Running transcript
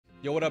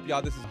Yo, what up,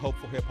 y'all? This is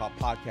Hopeful Hip Hop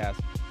Podcast.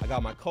 I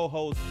got my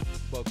co-host,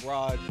 Buck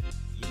Rod,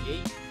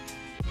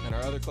 and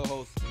our other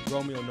co-host,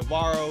 Romeo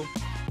Navarro.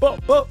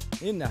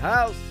 In the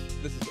house.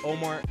 This is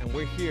Omar, and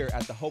we're here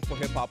at the Hopeful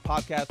Hip Hop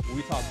Podcast, where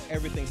we talk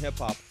everything hip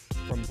hop,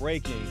 from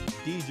breaking,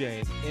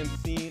 DJing,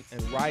 MCing,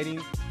 and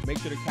writing. Make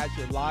sure to catch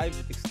it live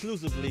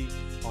exclusively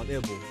on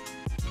ibble.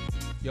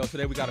 Yo,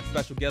 today we got a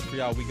special guest for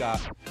y'all. We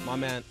got my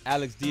man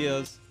Alex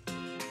Diaz,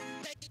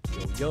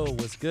 Yo,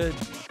 what's good?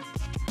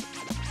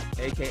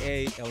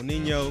 aka El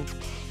Niño.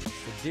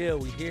 The deal,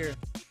 we here.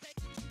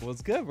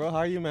 What's good, bro? How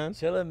are you, man?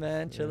 Chilling,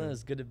 man. Chilling. Yeah.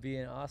 It's good to be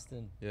in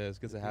Austin. Yeah, it's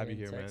good to have you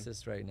here, man.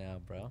 Texas right now,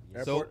 bro.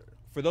 So,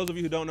 for those of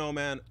you who don't know,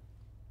 man,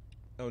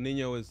 El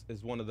Niño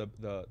is one of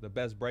the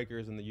best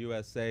breakers in the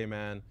USA,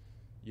 man.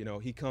 You know,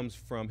 he comes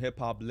from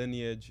hip-hop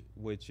lineage,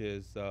 which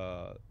is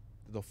the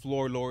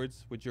Floor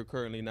Lords, which you're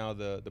currently now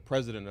the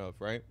president of,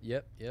 right?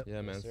 Yep. Yeah,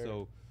 man. Yes, sir.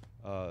 So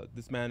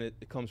this man,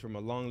 it comes from a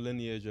long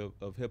lineage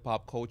of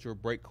hip-hop culture,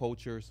 break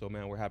culture. So,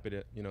 man, we're happy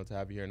to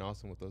have you here in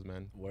Austin with us,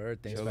 man.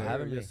 Word. Thanks Chilling. for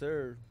having me. Yes,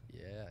 sir.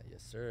 Yeah,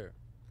 yes, sir.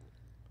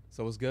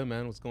 So what's good,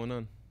 man? What's going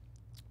on?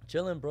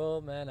 Chilling, bro,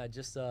 man. I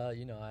just, I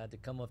had to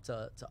come up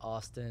to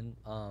Austin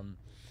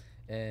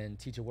and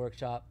teach a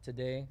workshop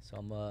today. So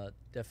I'm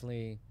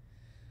definitely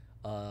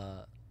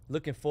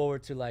looking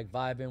forward to like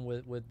vibing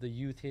with the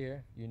youth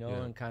here, Yeah.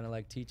 and kind of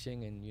like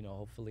teaching, and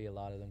hopefully a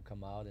lot of them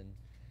come out and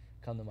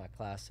come to my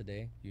class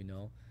today,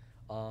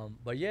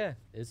 but yeah,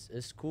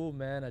 it's cool,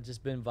 man. I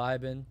just been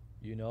vibing,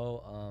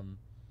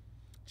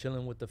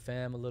 chilling with the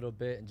fam a little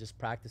bit and just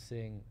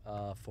practicing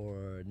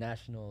for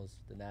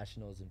the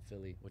nationals in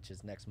Philly, which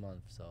is next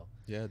month. So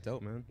Yeah,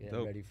 dope, man. yeah,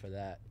 Dope. ready for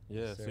that.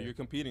 Yeah, Yes, so sir. you're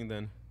competing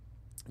then.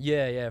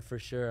 Yeah, for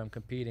sure. I'm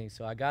competing.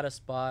 So I got a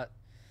spot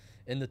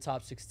in the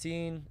top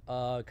 16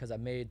 because I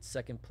made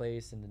second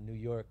place in the New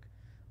York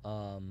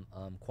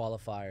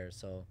qualifier.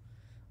 So,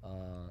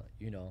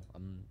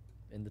 I'm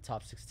in the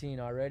top 16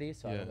 already.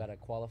 So Yeah. I got to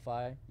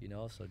qualify,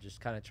 so just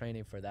kind of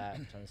training for that,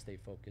 trying to stay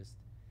focused,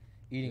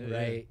 eating Yeah.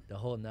 right, the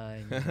whole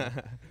nine.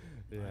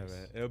 Yeah,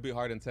 man. It'll be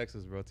hard in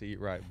Texas, bro, to eat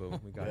right,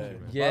 but we got you,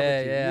 man.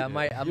 Yeah, I You-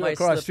 might You're across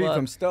the slip street up.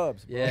 from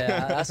Stubbs. Bro.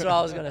 Yeah, that's what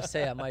I was going to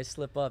say. I might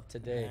slip up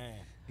today. Man.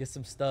 Get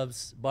some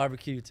Stubbs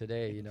barbecue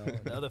today,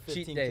 The other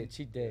 15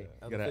 cheat day.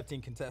 Other Gotta-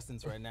 15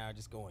 contestants right now are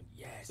just going,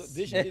 yes. So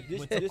this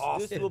Went to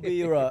Austin. will be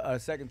your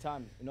second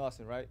time in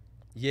Austin, right?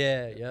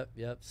 Yeah,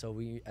 yep. So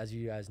we, as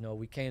you guys know,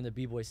 we came to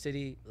B-Boy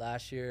City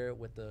last year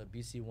with the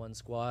BC1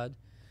 squad.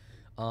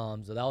 So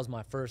that was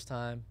my first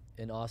time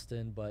in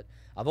Austin, but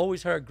I've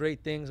always heard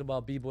great things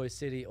about B-Boy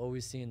City,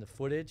 always seeing the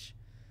footage.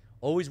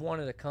 Always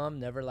wanted to come,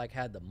 never like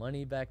had the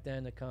money back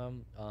then to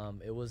come.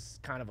 It was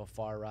kind of a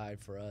far ride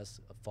for us,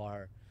 a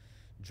far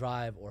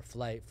drive or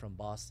flight from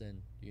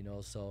Boston,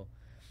 so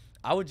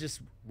I would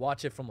just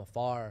watch it from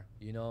afar,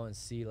 and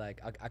see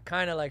like I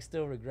kind of like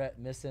still regret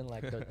missing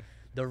like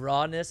the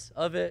rawness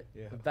of it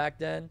back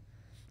then,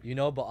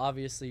 but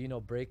obviously,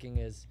 breaking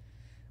is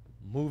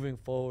moving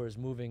forward, is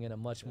moving in a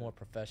much more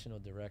professional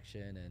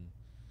direction,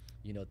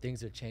 and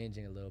things are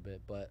changing a little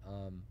bit, but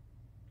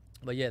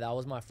yeah, that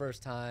was my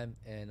first time,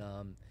 and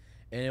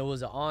it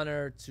was an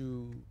honor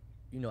to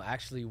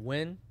actually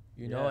win,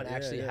 and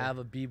actually have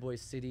a B-Boy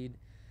City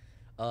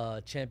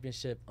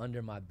championship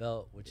under my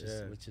belt, which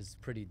is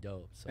pretty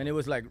dope. So. And it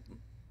was like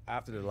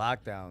after the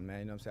lockdown, man.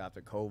 You know what I'm saying?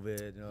 After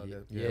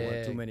COVID, there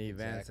weren't too many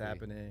events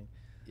happening.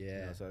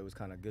 Yeah. So it was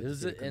kind of good.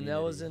 And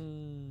that was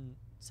in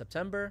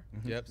September.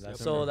 Yep.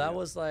 So that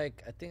was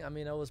like,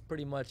 that was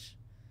pretty much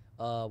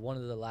one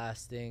of the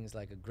last things,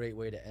 like a great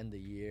way to end the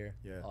year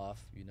off.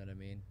 You know what I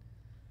mean?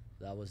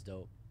 That was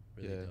dope.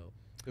 Really dope.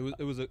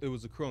 It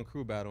was a crew on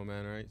crew battle,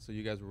 man. Right? So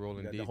you guys were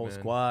rolling deep, the whole man.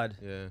 squad.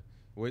 Yeah.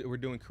 We're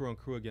doing crew on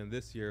crew again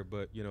this year,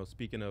 but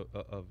speaking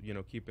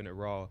of keeping it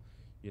raw,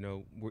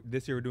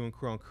 this year we're doing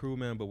crew on crew,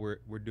 man, but we're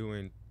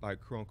doing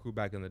like crew on crew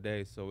back in the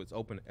day, so it's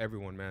open to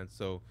everyone, man.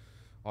 So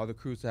all the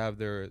crews have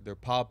their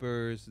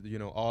poppers,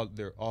 all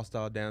their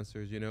all-style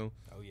dancers, Oh,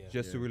 yeah.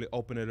 just to really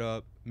open it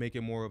up, make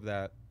it more of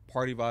that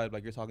party vibe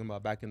like you're talking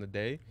about back in the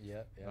day.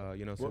 Yeah. So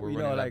Well, we're you running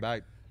know, that like,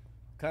 back.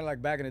 Kind of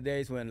like back in the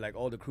days when like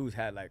all the crews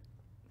had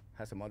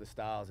some other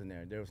styles in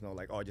there. There was no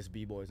like, just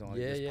B-boys on,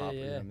 just popping.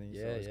 You know what I mean? So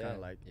it's kind of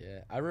like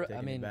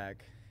taking it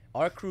back.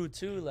 Our crew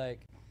too,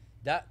 like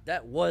that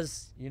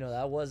was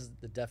that was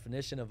the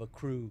definition of a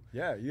crew.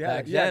 Yeah, you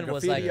Back had then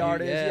was graffiti like,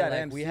 artists, you had like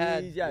MCs, we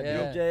had you had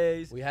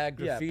DJs, we had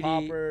you had graffiti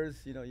poppers,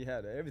 you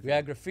had everything. We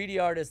had graffiti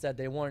artists that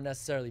they weren't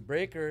necessarily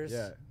breakers,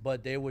 Yeah.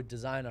 but they would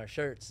design our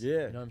shirts. Yeah, You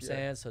know what I'm yeah.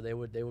 saying? So they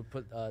would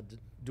put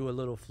do a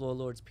little Floor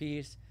Lords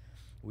piece.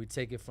 We'd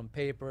take it from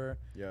paper,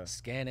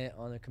 scan it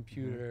on the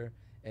computer,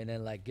 and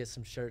then like get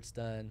some shirts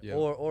done,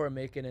 or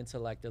make it into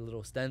like the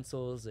little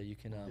stencils that you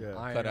can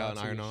iron Cut out out and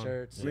to iron your on.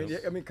 shirts.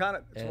 I mean, kind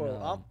of. And,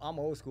 So I'm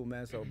old school,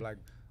 man. So like,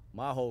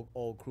 my whole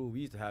old crew,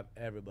 we used to have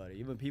everybody,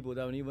 even people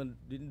that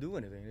didn't do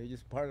anything. They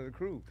just part of the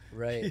crew.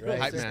 Right.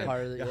 Hype Just man.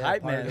 part of the, The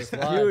hype part of man, the the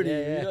squad. security,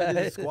 Yeah.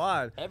 the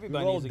squad.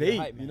 Everybody we roll needs a good deep,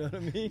 hype man. you know what I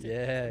mean?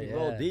 Yeah, We yeah.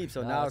 roll deep.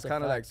 So No, now that's it's a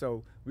kind of like, fact.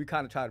 so we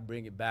kind of try to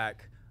bring it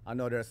back. I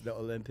know there's the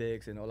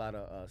Olympics and a lot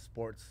of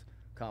sports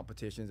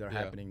competitions are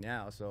happening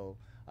now. So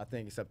I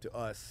think it's up to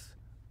us,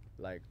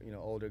 like, you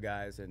know, older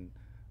guys and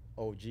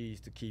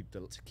OGs to keep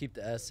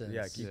the essence.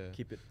 Yeah,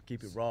 keep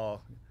it raw.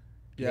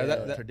 Yeah,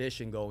 that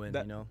tradition going.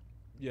 You know.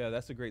 Yeah,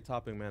 that's a great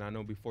topic, man. I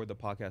know before the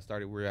podcast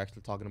started, we were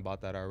actually talking about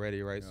that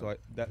already, right? So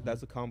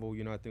that's a combo,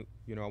 you know, I think,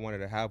 you know, I wanted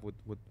to have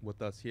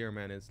with us here,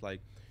 man. It's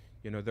like,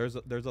 you know, there's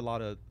a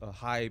lot of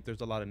hype,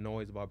 there's a lot of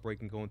noise about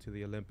breaking going to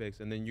the Olympics,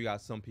 and then you got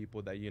some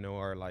people that, you know,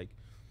 are like,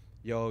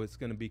 yo, it's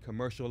gonna be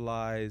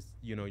commercialized,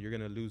 you know, you're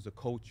gonna lose the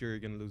culture, you're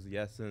gonna lose the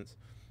essence.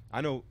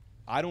 I know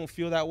I don't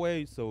feel that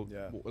way, so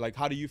like,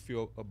 how do you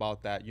feel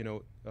about that? You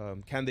know,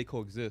 can they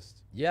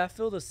coexist? Yeah, I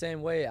feel the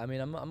same way. I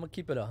mean, I'm gonna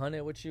keep it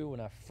 100 with you.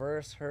 When I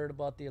first heard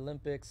about the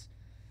Olympics,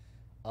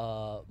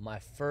 my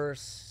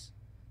first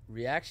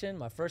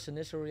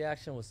initial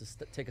reaction was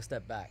to take a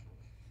step back,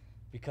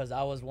 because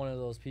I was one of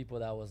those people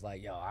that was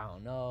like, yo, I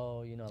don't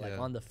know, you know, like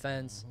on the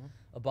fence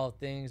about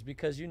things,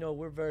 because, you know,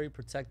 we're very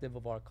protective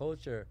of our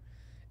culture,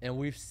 and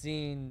we've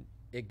seen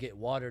it get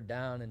watered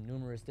down in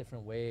numerous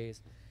different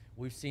ways.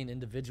 We've seen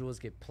individuals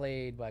get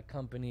played by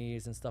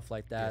companies and stuff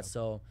like that.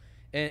 So,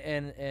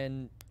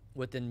 and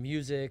within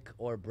music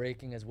or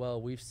breaking as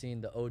well, we've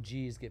seen the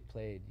OGs get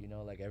played. You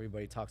know, like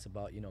everybody talks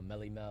about, you know,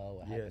 Melly Mel,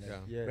 what happened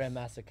to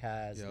Grandmaster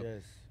Caz,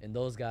 and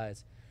those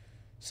guys.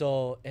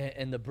 So,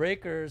 and the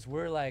breakers,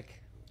 we're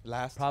like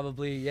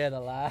probably the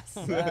last.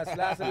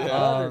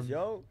 last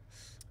yo.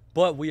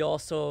 But we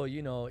also,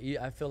 you know,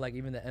 I feel like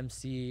even the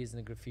MCs and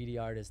the graffiti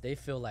artists, they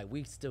feel like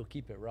we still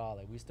keep it raw,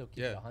 like we still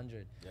keep it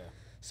 100. Yeah.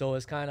 So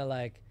it's kind of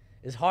like,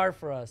 it's hard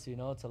for us, you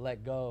know, to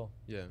let go.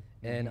 Yeah.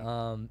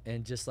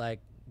 And just like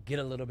get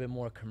a little bit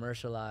more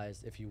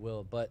commercialized, if you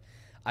will. But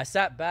I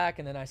sat back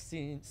and then I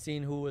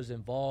seen who was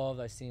involved.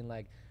 I seen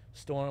like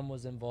Storm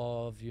was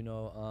involved, you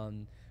know,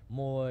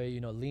 Moy, you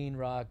know, Lean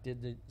Rock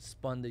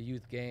spun the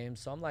youth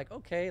games. So I'm like,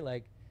 okay,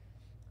 like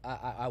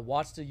I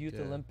watched the Youth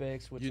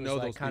Olympics, which was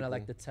like kind of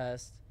like the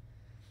test,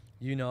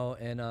 you know,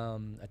 and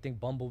I think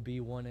Bumblebee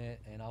won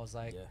it, and I was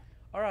like,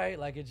 all right,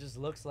 like it just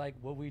looks like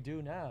what we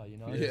do now, you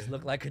know. It just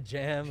looked like a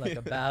jam, like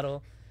a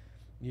battle,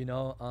 you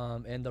know,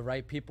 and the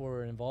right people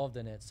were involved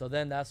in it. So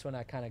then that's when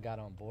I kind of got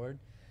on board.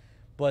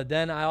 But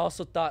then I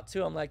also thought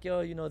too, I'm like, yo,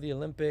 you know, the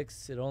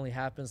Olympics, it only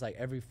happens like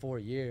every 4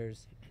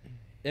 years.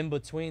 In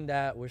between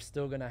that, we're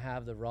still gonna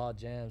have the raw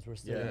jams. We're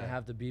still gonna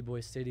have the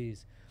B-Boy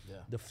Cities,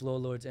 the Flow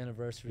Lords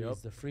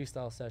anniversaries, the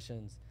freestyle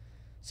sessions.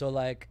 So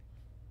like,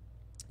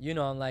 you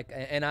know, I'm like,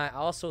 and I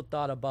also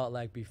thought about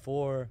like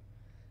before,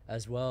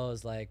 as well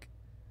as like,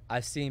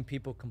 I've seen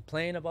people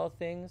complain about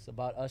things,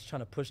 about us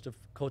trying to push the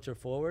culture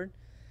forward,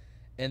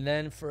 and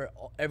then for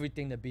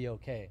everything to be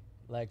okay.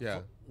 Like,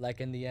 like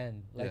in the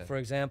end, like for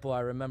example, I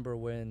remember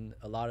when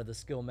a lot of the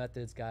Skill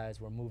Methods guys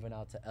were moving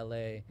out to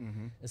LA.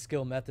 The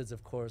Skill Methods,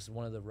 of course,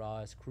 one of the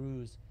rawest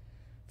crews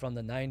from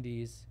the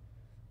 90s.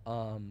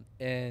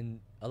 And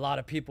a lot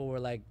of people were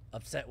like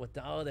upset with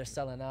they're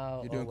selling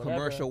out. You're doing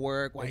commercial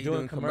work. Why are you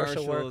doing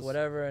commercial work,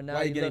 whatever. And now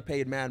why are you getting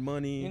paid mad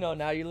money? You know,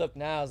 now you look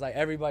now, it's like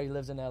everybody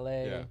lives in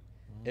LA.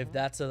 If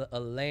that's a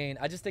lane,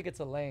 I just think it's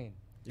a lane.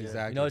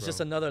 Exactly. You know, it's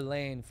just another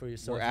lane for you.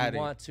 So if you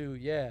want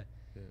to,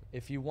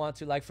 if you want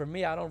to, like for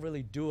me, I don't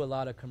really do a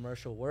lot of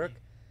commercial work,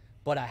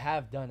 but I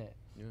have done it.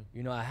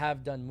 You know, I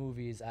have done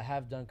movies, I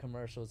have done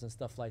commercials and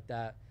stuff like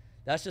that.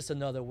 That's just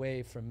another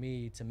way for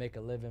me to make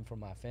a living for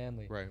my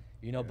family. Right.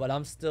 You know, but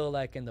I'm still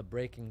like in the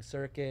breaking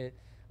circuit.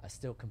 I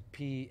still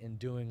compete and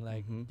doing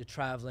like the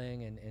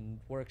traveling and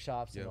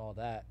workshops and all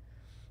that.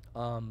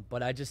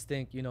 But I just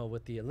think, you know,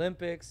 with the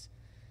Olympics,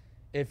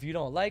 if you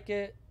don't like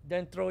it,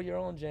 then throw your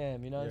own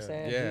jam. You know what I'm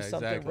saying? Do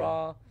something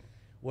raw,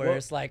 where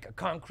it's like a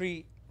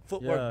concrete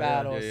footwork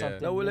battle or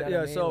something. No, you know what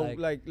I mean? So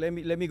like let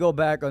me go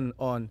back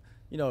on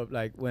you know,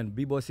 like when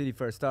B-Boy City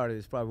first started,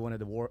 it's probably one of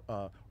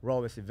the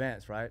rawest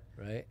events, right?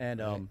 Right.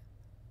 And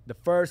the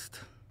first,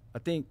 I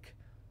think,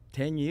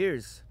 10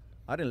 years,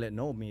 I didn't let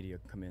no media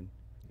come in.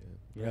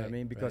 You know what I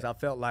mean? Because I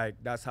felt like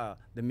that's how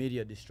the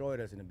media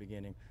destroyed us in the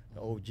beginning,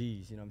 the OGs,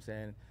 you know what I'm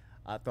saying?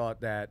 I thought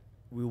that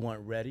we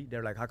weren't ready.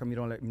 They're like, how come you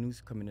don't let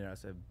news come in there? I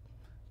said,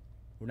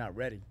 we're not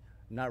ready.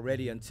 Not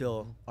ready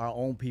until our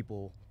own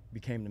people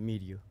became the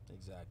media.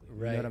 Exactly.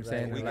 You know what I'm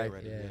saying? We like, get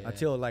ready.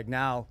 until like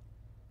now,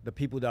 the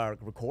people that are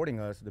recording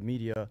us, the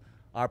media,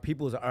 our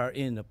peoples are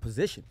in the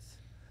positions.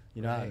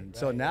 You know,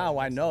 so now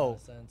I know,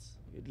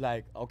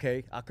 like,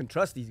 okay, I can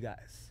trust these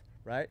guys,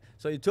 right?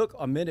 So it took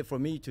a minute for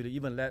me to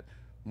even let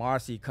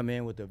Marcy come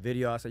in with the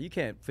video. I said, you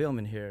can't film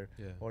in here.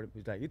 Or it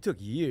was like, it took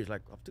years,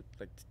 like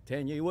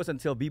 10 years. It wasn't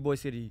until B-Boy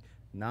City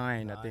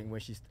 9, I think,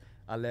 when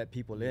I let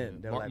people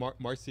in.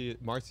 Marcy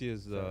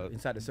is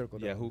Inside the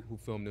Circle. Yeah, who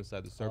filmed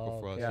Inside the Circle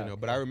for us, you know.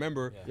 But I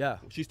remember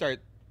she started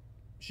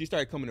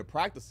coming to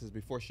practices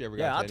before she ever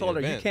got to I told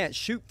her, events. you can't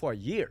shoot for a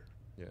year.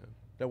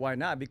 Then why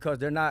not? Because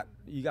they're not,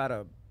 you got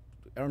to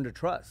earn the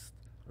trust.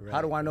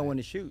 How do I know when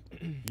to shoot?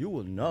 You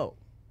will know.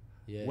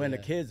 When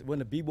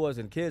the B-boys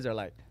and kids are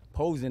like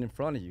posing in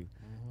front of you,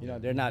 you know,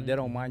 they're not, they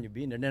don't mind you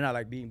being there. They're not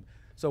like being,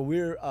 so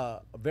we're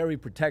very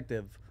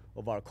protective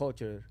of our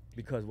culture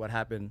because what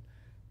happened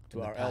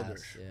to our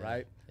elders,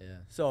 right?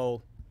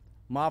 So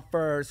my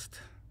first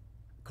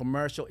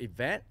commercial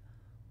event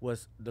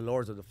was the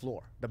Lords of the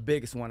Floor, the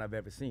biggest one I've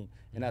ever seen.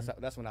 And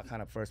that's when I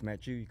kind of first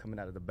met you. You coming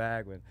out of the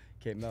bag when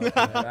came out.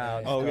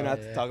 Oh, we're gonna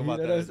have to talk about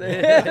You know that.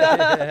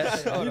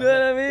 what I'm saying? You know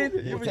what I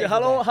mean? We'll take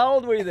How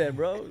old were you then,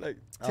 bro? Like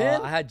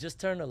 10? I had just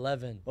turned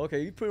 11.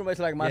 Okay, you pretty much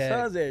like my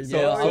son's age. So,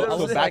 Yeah, bro. I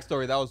so was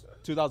backstory, that was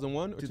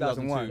 2001 or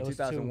 2001. 2002?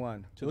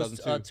 2001. It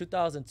was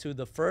 2002.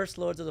 The first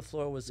Lords of the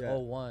Floor was Yeah.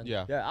 01.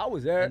 Yeah. Yeah, I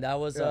was there. And that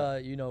was,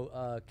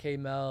 Yeah.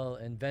 K-Mel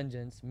and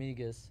Vengeance,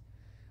 Migas.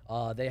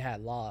 They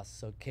had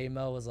lost. So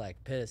K-Mel was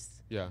like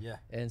pissed. Yeah. Yeah.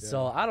 And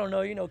so I don't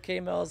know,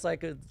 K-Mel's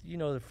like the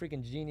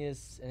freaking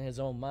genius in his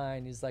own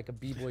mind. He's like a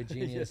b-boy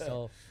genius.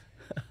 Yeah.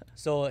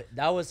 So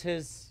that was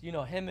his,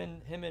 him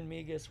and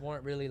Migas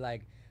weren't really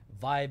like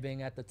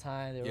vibing at the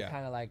time. They were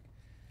kind of like,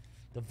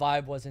 the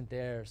vibe wasn't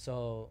there.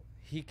 So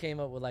he came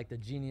up with like the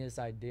genius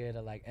idea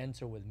to like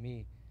enter with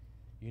me.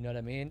 You know what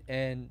I mean?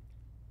 And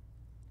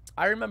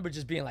I remember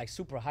just being like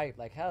super hyped,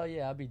 like hell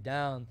yeah, I'll be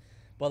down.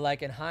 But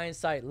like in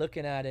hindsight,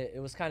 looking at it, it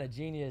was kind of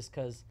genius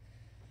because,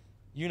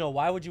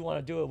 why would you want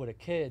to do it with a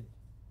kid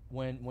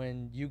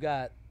when you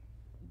got,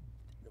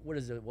 what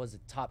is it? Was it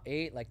top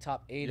 8? Like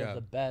top 8 Yeah. of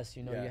the best.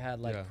 You had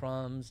like Yeah.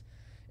 Crumbs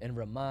and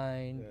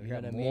Remind. Yeah, You you know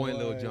had what I mean? Moy and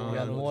Lil Jon. You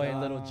had Moy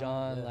and Little John,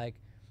 John. yeah. Like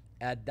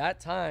at that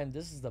time,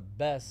 this is the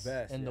best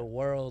in the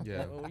world.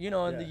 Yeah.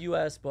 In the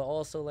U.S., but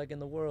also like in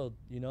the world.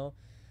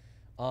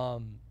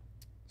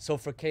 So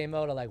for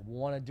K-Mel to like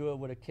want to do it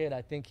with a kid,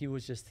 I think he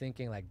was just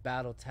thinking like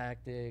battle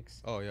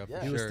tactics. Oh yeah, for Yeah.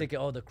 He sure. was thinking,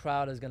 the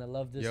crowd is gonna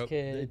love this Yep.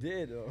 kid. They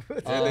did, though.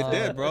 Yeah, they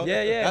did, bro.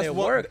 Yeah, yeah, and it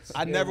what- worked.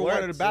 I It never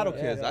wanted to worked, battle so,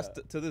 kids. yeah.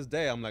 To this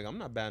day, I'm like, I'm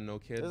not batting no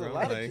kid, There's a bro.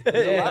 lot of Like,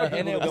 there's a lot of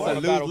and people it that's that a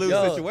wanna battle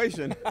lose-lose Yo.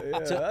 situation. Yeah,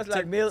 that's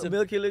like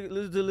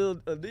lose to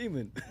little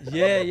demon.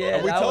 Yeah, yeah.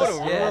 We that told was,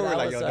 him, yeah, remember, that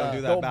like, was, yo, don't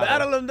do that. Go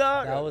battle him,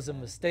 dog. That was a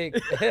mistake.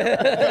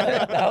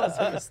 That was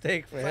a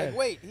mistake for It's him. like,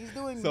 wait, he's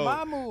doing So-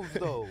 my moves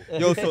though.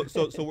 Yo,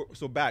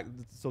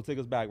 so take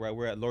us back, right?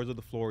 We're at Lords of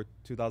the Floor,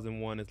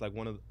 2001. It's like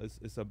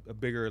it's a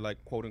bigger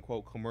like quote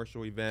unquote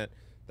commercial event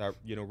that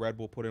Red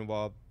Bull put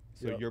involved.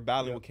 So Yep. you're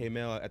battling Yep. with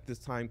K-Mel. At this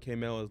time,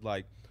 K-Mel is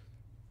like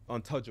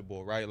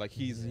untouchable, right? Like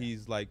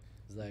he's like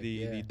It's like,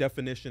 the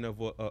definition of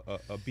what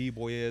a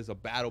b-boy is, a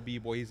battle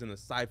b-boy. He's in the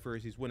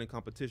ciphers, he's winning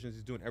competitions,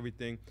 he's doing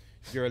everything.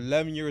 You're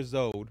 11 years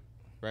old,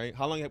 right?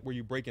 How long were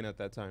you breaking at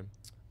that time?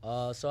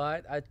 So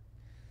I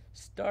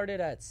started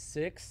at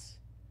 6,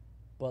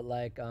 but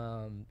like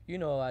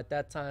at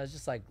that time it's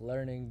just like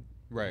learning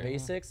Right.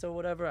 basics or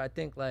whatever. I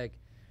think like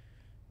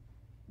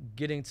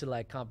getting to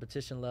like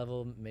competition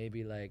level,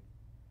 maybe like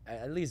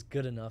at least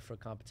good enough for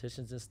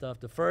competitions and stuff.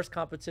 The first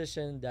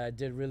competition that I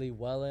did really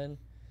well in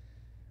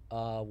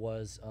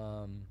was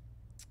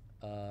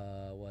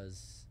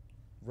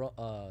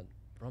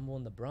Rumble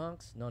in the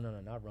Bronx. No,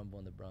 not Rumble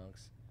in the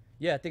Bronx.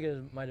 Yeah, I think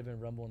it might have been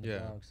Rumble in the Yeah.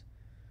 Bronx.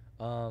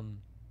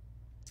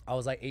 I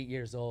was like 8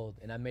 years old,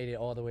 and I made it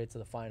all the way to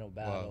the final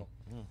battle.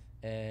 Mm.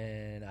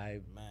 And I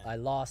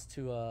Man. lost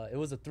to it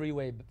was a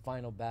 3-way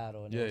final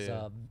battle, and Yeah, it was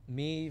yeah.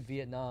 me,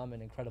 Vietnam,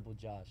 and Incredible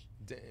Josh.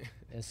 Damn.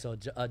 And so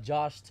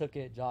Josh took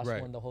it. Josh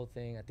Right. won the whole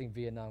thing. I think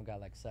Vietnam got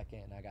like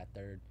 2nd, and I got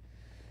 3rd.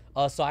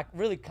 So I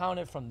really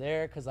counted from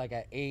there because like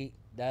at 8,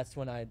 that's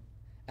when I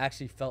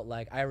actually felt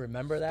like I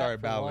remember that. Started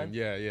for battling. one.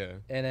 Yeah, yeah.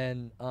 And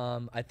then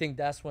I think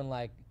that's when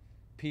like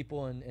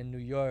people in New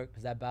York,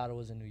 because that battle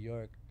was in New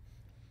York,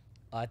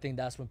 I think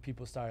that's when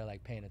people started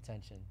like paying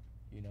attention,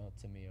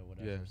 to me or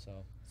whatever. Yeah.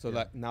 So So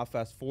like now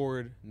fast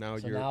forward, now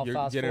So you're now you're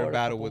fast getting in a forward a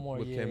battle couple with more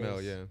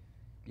K-Mel, years.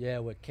 yeah. yeah,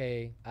 with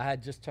K, I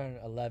had just turned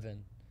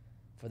 11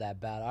 for that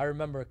battle. I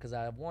remember because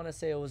I want to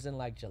say it was in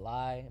like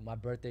July. And my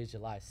birthday's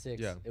July 6th.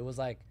 Yeah. It was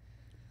like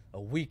a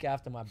week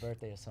after my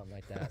birthday or something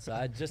like that. So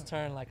I just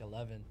turned like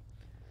 11,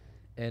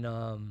 and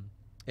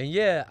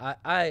yeah,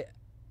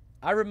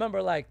 I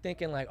remember like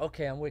thinking like,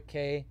 okay, I'm with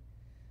K,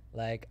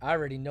 like I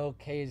already know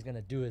K is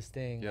gonna do his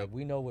thing. Yep. Like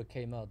we know what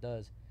K-Mel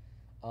does,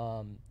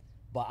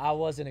 but I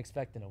wasn't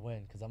expecting to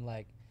win because I'm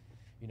like,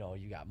 you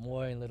got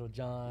Moy and Little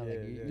John. Yeah,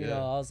 Like, you yeah.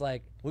 know, I was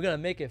like, we're gonna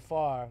make it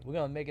far. We're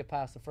gonna make it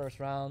past the first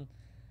round,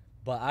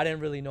 but I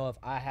didn't really know if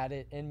I had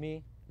it in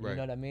me. You Right.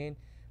 know what I mean?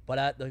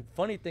 But the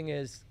funny thing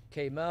is,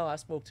 K-Mel, I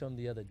spoke to him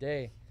the other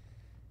day,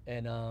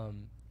 and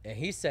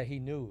he said he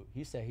knew.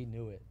 He said he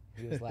knew it.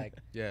 He was like,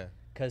 Yeah.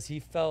 because he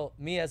felt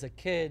me as a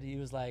kid. He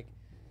was like,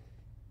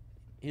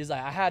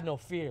 I had no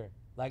fear.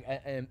 Like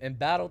in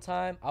battle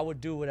time, I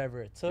would do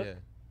whatever it took Yeah.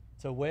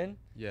 to win.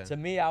 Yeah. To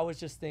me, I was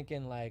just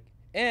thinking like,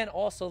 and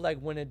also like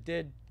when it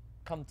did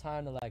come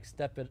time to like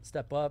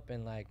step up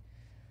and like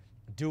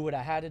do what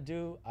I had to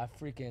do, I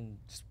freaking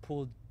just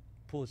pulled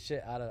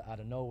shit out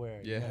of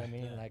nowhere. You know what I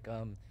mean? Yeah. Like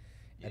You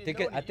I think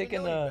didn't know I think you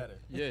in know any the better.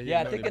 Yeah, you yeah,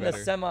 I know think any in the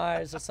better.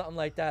 semis or something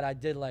like that, I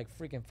did like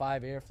freaking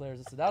 5 air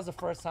flares. So that was the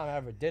first time I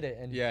ever did it.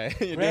 And Yeah.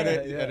 You did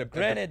granted, it at a-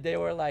 granted, they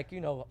were like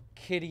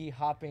kitty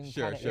hopping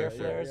Sure, kind of sure, air sure.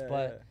 flares, Yeah,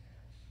 but yeah.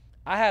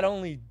 I had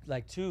only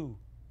like 2.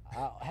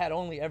 I had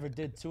only ever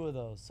did 2 of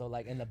those. So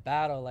like in the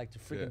battle, like to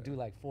freaking Yeah. do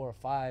like 4 or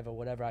 5 or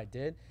whatever I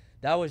did,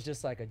 that was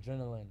just like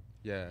adrenaline.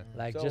 Yeah.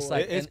 Like So just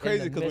like it's in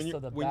crazy the because midst when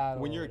of the you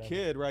battle when or you're a whatever.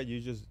 kid, right? You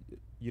just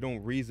you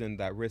don't reason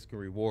that risk and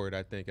reward,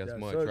 I think, as Yeah,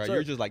 much, so- right? so-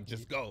 You're just like,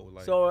 just go.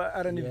 Like, So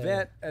at an Yeah,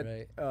 event at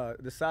right.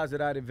 the size of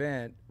that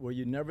event, were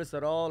you nervous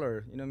at all,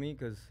 or you know what I mean?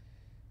 Because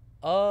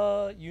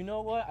You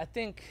know what? I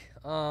think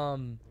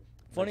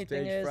funny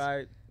thing is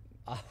fright.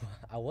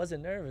 I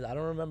wasn't nervous. I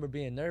don't remember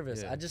being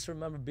nervous. Yeah. I just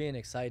remember being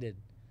excited.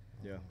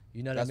 Yeah.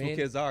 You know that's what I mean?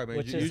 what kids are, man.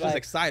 Which You're is just like-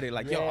 excited,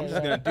 like, yo, I'm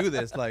just Yeah. gonna do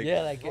this. Like,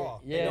 Yeah, like Raw.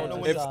 yeah. They don't know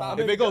just, when to stop.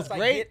 if it goes Just, like,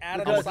 great, get out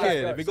of I'm a the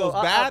kid. box. If it So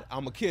goes bad,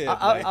 I'm a kid.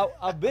 Like,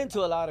 I've been to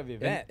a lot of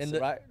events, and the-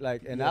 right?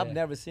 Like, and Yeah. I've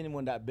never seen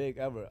anyone that big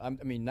ever. I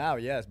mean, now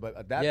yes, but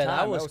at that Yeah, time,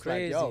 that I was was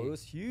like, yo, crazy. it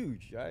was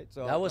huge, right?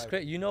 So that was like,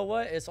 crazy. You know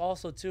what? It's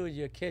also too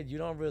you're a kid. You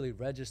don't really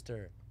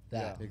register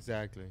that. Yeah.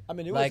 exactly. I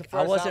mean, it Like was the I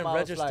first wasn't time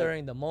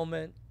registering the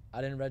moment.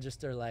 I didn't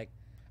register like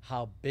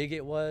how big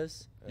it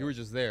was. You were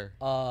just there.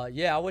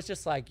 Yeah, I was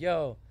just like,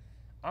 yo,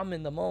 I'm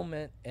in the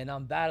moment and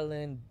I'm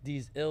battling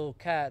these ill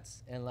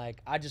cats and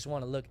like I just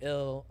want to look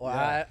ill or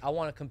Yeah. I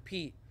want to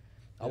compete.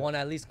 I Yeah. want to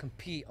at least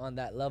compete on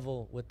that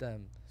level with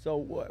them. So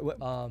what?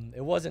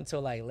 It wasn't until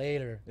like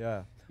later,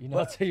 Yeah. you know,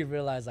 until you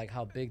realize like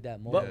how big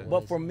that moment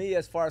was. But for me,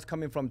 as far as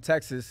coming from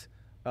Texas,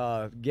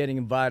 getting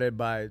invited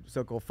by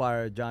Circle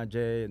Fire, John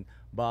Jay, and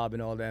Bob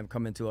and all them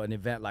coming to an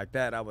event like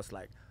that, I was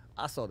like,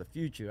 I saw the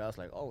future. I was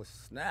like, oh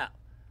snap.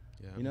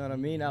 Yeah. You know what I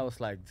mean? I was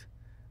like,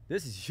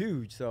 this is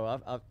huge. So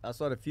I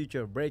saw the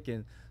future of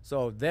breaking.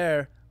 So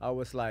there, I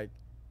was like,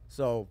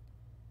 so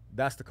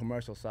that's the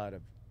commercial side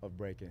of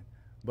breaking.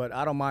 But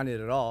I don't mind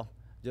it at all,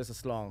 just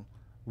as long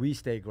we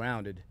stay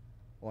grounded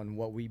on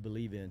what we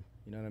believe in.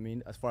 You know what I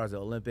mean? As far as the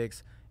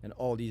Olympics and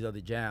all these other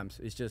jams,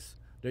 it's just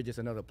they're just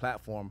another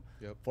platform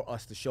Yep. for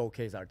us to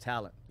showcase our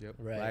talent. Yep.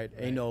 right,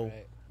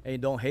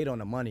 Ain't don't hate on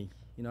the money.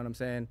 You know what I'm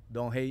saying?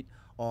 Don't hate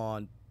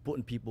on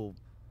putting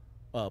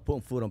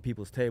food on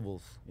people's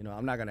tables. You know,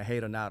 I'm not gonna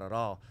hate on that at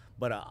all.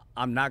 But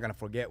I'm not gonna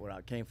forget where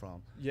I came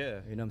from. Yeah.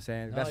 You know what I'm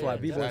saying? No, That's yeah, why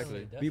B-Boy, definitely,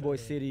 B-Boy definitely.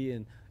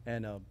 City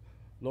and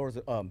Lord's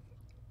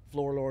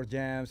Floor Lord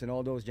jams and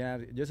all those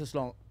jams. Just as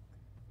long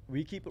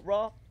we keep it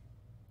raw.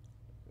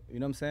 You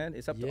know what I'm saying?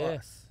 It's up to Yeah.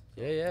 us.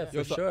 Yeah, for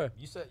Yo, so- sure.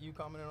 You said you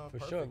commented on For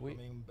perfect. sure, I we-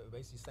 mean,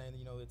 basically saying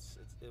you know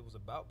it was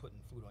about putting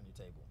food on your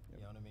table.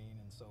 You know what I mean?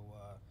 And so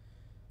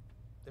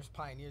there's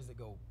pioneers that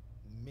go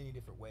many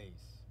different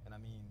ways. And I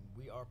mean,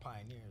 we are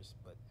pioneers.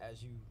 But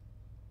as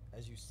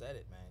you said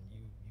it, man, you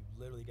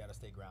literally got to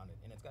stay grounded,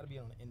 and it's got to be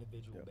on an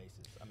individual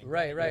basis. I mean,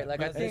 Right. Yeah. Like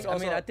And I it's think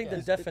also- I think yeah,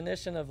 the it's-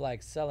 definition of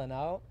like selling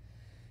out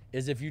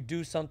is if you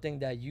do something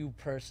that you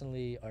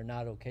personally are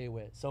not okay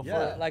with. So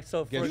Yeah. for like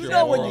so for Get You your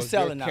know when morals, you're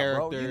selling your out,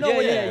 bro. You character. know Yeah,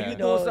 when yeah, you you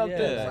do know, something.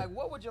 yeah. It's like,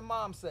 what would your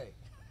mom say?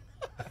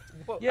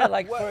 Yeah,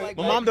 like for-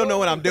 My mom don't know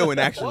what I'm doing,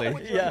 actually. What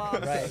would your Yeah.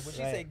 mom say? Right, Would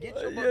she right. say,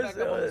 get your butt Yes,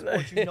 back up on the right.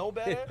 sport, you know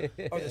better?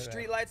 Or the Right.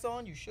 street lights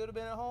on, you should have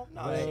been at home?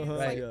 No, Right, it's right.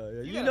 like, Yeah, yeah.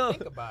 you You gotta know-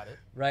 think about it.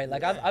 Right,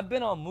 like Yeah. I've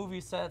been on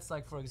movie sets.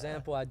 Like for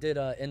example, I did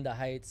In the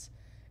Heights,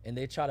 and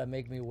they try to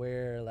make me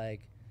wear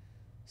like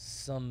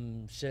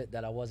some shit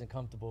that I wasn't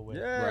comfortable with.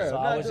 Yeah, so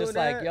I'm I not was just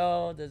doing like, that.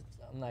 yo,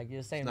 I'm like,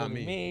 you're the same not thing with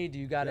me. me. Do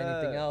you got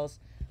anything Yeah. else?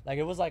 Like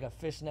it was like a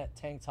fishnet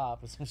tank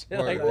top or some shit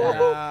Word, like word.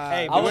 that.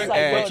 Hey, I was but like,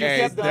 hey, bro, you hey,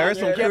 kept the- there's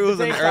some you kept the crews in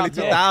the tank early top,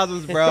 though.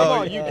 2000s, bro. Come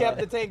on, you kept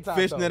the tank top.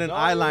 Fishnet and though.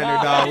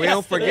 eyeliner, dog. We don't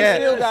You forget.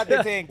 still got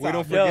the tank top. We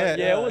don't Yo, forget.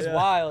 yeah, it was Yeah.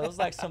 wild. It was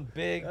like some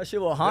big, That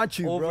shit will haunt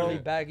you, overly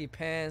bro. baggy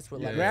pants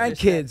with like Yeah. a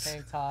fishnet Grandkids.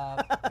 tank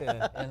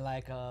top and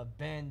like a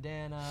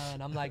bandana,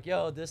 and I'm like,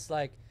 yo, this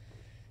like,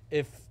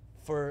 if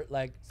for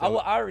like, So-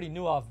 I already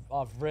knew off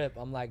rip.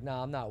 I'm like,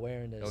 nah, I'm not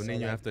wearing this. Oh, So,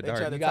 Niño like, after They dark.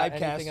 tried to You got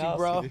typecast anything you, else?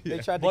 bro. Yeah. They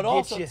tried to but get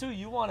also you. too,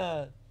 you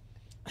wanna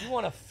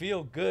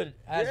feel good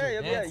as Yeah,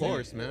 you're yeah, dancing. Of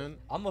course, man.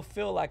 I'm gonna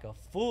feel like a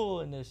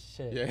fool in this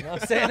shit. Yeah. You know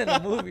what I'm saying in the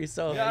movie.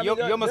 So Yeah, I You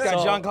mean, almost there- got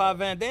so- Jean-Claude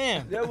Van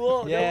Damme. There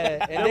will,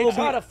 yeah, and there they will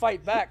try be- to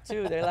fight back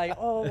too. They're like,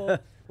 oh,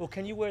 well,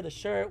 can you wear the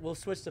shirt? We'll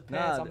switch the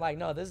pants. Nah, I'm like,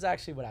 no, this is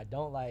actually what I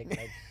don't like.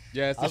 Like,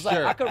 Yeah, it's I the was like,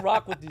 shirt. I could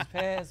rock with these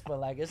pants, but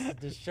like, it's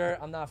the shirt.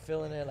 I'm not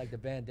feeling it. Like the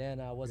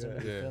bandana, I wasn't Yeah.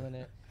 really Yeah. feeling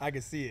it. I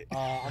can see it.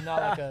 I'm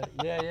not like a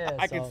yeah.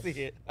 I so- can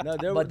see it. No,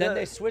 there- But then there-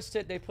 they switched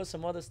it. They put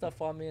some other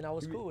stuff on me, and I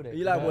was cool with it.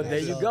 You're like, know? well, there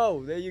you So-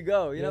 go, there you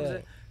go. You know what I'm Yeah.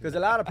 saying? Because a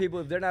lot of people,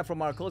 if they're not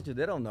from our culture,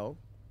 they don't know.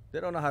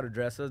 They don't know how to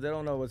dress us. They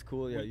don't know what's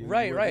cool. Yeah, you,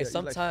 Right. yeah, Right. you're like-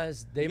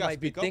 Sometimes they You gotta might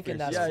be speak up for thinking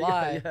that's yourself.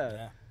 yeah, fly, yeah,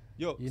 yeah.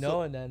 Yo, you so-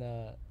 know, and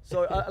then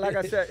So, like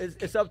I said,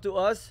 it's up to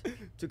us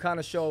to kind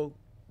of show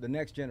the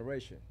next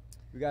generation.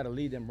 We got to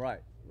lead them right.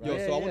 Yo, Yeah,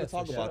 so I yeah, want to for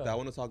talk about sure. that. I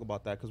want to talk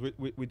about that because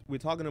we're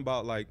talking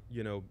about like,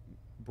 you know,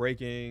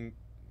 breaking,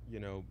 you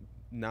know,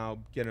 now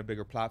getting a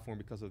bigger platform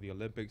because of the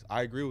Olympics.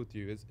 I agree with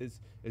you.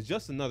 It's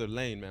just another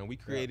lane, man. We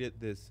created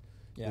this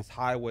Yeah. this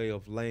highway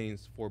of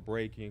lanes for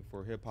breaking,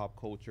 for hip hop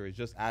culture. It's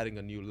just adding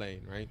a new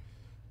lane, right?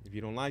 If you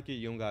don't like it,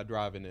 you don't gotta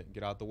drive in it.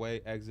 Get out the way,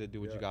 exit, do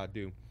what you Yeah. gotta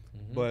do.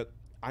 Mhm. But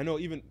I know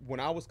even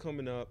when I was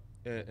coming up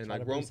and try like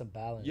to bring Rome, some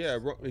balance. yeah,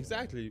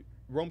 exactly.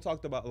 Rome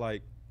talked about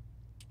like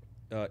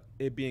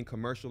it being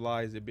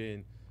commercialized, it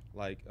being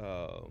like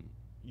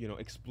you know,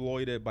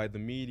 exploited by the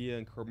media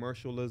and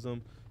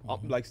commercialism.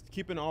 Like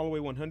keeping it all the way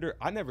 100,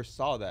 I never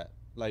saw that.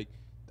 Like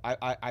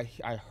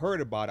I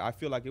heard about it. I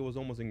feel like it was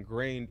almost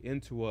ingrained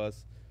into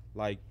us,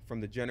 like from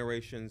the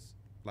generations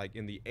like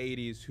in the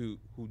 80s who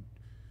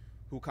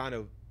kind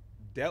of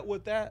dealt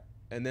with that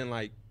and then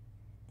like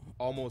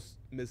almost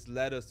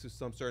misled us to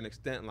some certain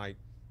extent, like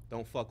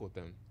don't fuck with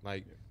them,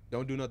 like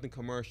don't do nothing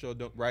commercial,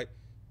 don't, right?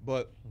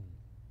 But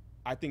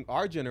I think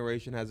our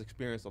generation has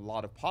experienced a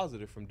lot of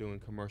positive from doing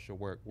commercial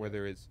work,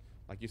 whether it's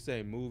like you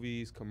say,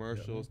 movies,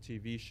 commercials,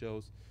 TV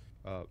shows,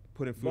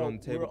 putting food on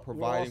the table,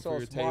 providing for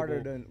your table, for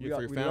your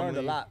family. We learned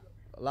a lot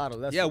of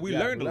lessons. Yeah, we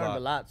learned a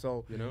lot.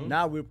 So you know,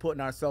 now we're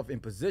putting ourselves in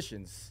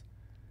positions,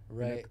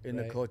 in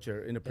the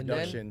culture, in the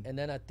production. And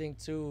then I think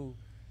too,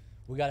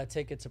 we got to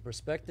take it to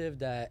perspective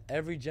that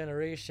every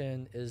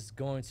generation is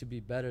going to be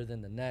better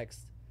than the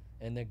next,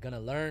 and they're gonna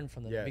learn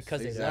from them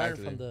because they learned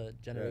from the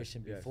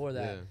generation before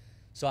that. Yeah.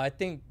 So I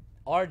think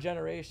our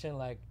generation,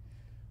 like,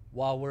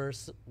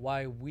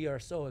 why we are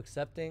so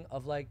accepting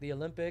of like the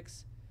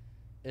Olympics,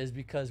 is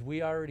because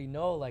we already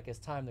know like it's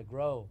time to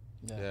grow.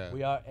 Yeah.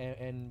 We are,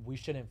 and we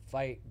shouldn't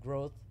fight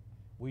growth.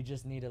 We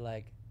just need to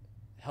like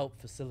help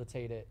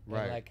facilitate it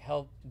and like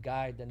help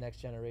guide the next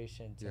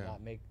generation to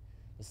not make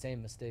the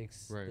same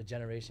mistakes the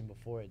generation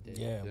before it did.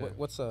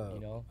 What's you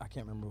know, I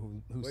can't remember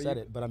who said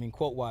it, but I mean,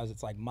 quote wise,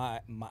 it's like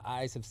my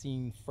eyes have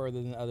seen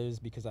further than others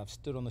because I've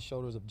stood on the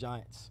shoulders of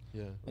giants.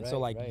 And so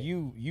like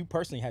you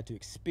personally had to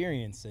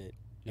experience it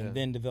and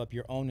then develop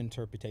your own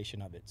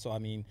interpretation of it. So I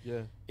mean,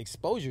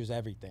 exposure is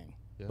everything,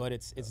 but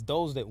it's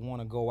those that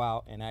want to go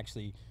out and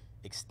actually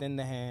extend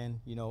the hand,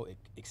 you know,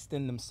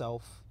 extend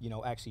themselves, you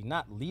know, actually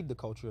not lead the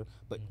culture,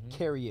 but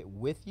carry it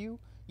with you.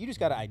 You just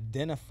got to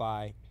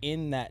identify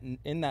in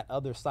that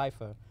other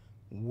cipher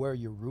where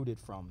you're rooted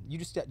from. You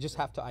just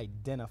have to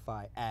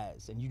identify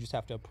as, and you just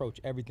have to approach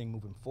everything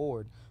moving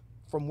forward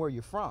from where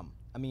you're from.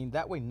 I mean,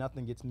 that way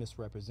nothing gets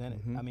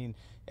misrepresented. I mean,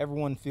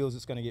 everyone feels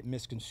it's going to get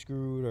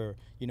misconstrued, or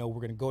you know,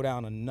 we're going to go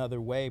down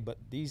another way. But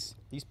these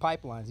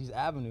pipelines, these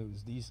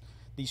avenues, these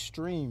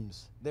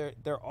streams,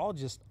 they're all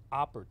just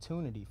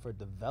opportunity for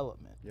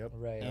development.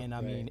 And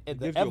I mean,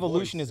 the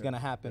evolution is going to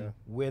happen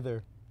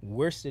whether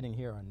we're sitting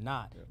here or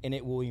not, and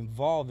it will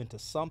evolve into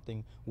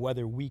something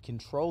whether we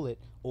control it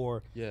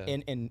or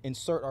and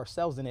insert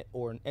ourselves in it,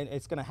 and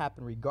it's going to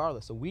happen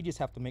regardless. So we just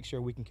have to make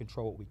sure we can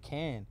control what we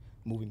can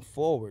moving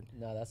forward.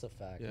 No, that's a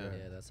fact. Yeah,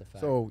 that's a fact.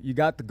 So you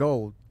got the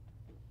gold.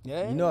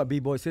 Yeah. You know at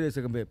B-Boy City it's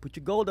gonna be, put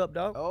your gold up,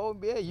 dog. Oh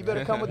yeah, you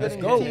better come with it in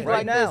go your teeth right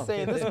like now. this,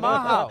 saying this is my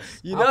house.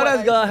 You know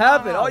that's gonna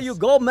happen. All you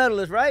gold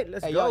medalists, right?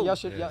 Let's Hey, go. y'all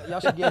should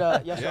get all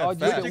Put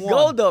get your one.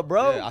 gold up,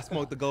 bro. I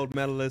smoked the gold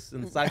medalist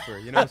in the cipher.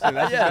 You know what I'm saying?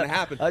 That's just gonna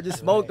happen. I just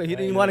smoked it. He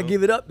didn't want to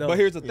give it up though. But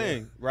here's the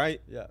thing,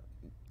 right? Yeah.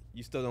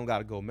 You still don't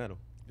got a gold medal.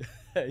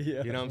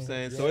 You know what I'm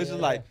saying? So it's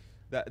just like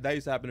that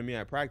used to happen to me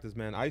at practice,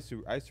 man. I used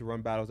to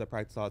run battles at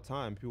practice all the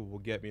time. People will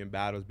get me in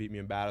battles, beat me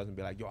in battles, and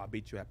be like, "Yo, I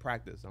beat you at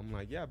practice." I'm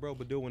like, "Yeah, bro,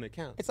 but do it when it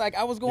counts." It's like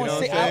I was going.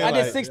 You know I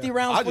did 60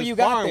 rounds before you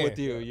got there. With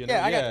you, you know?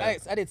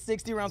 I did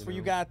 60 rounds before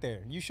you got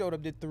there. You showed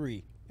up, did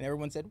 3, and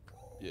everyone said,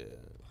 "Yeah."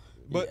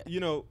 But you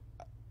know,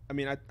 I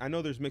mean, I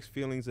know there's mixed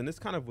feelings, and it's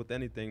kind of with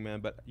anything, man.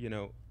 But you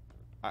know,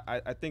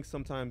 I think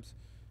sometimes,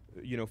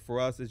 you know,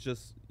 for us, it's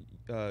just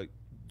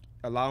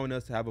allowing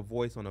us to have a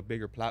voice on a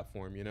bigger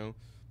platform, you know.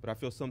 But I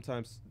feel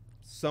sometimes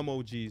some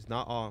OGs,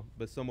 not all,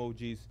 but some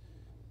OGs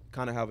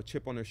kind of have a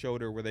chip on their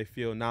shoulder where they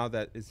feel now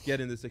that it's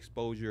getting this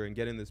exposure and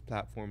getting this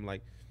platform,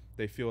 like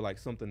they feel like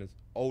something is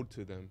owed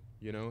to them,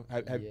 you know.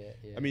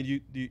 I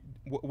mean,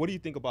 what do you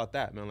think about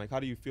that, man? Like,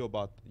 how do you feel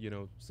about, you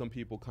know, some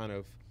people kind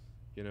of,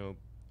 you know,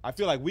 I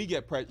feel like we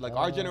get like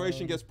our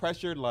generation gets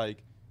pressured,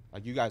 like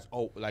you guys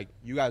owe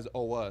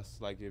us,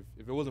 like if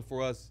it wasn't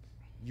for us,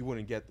 you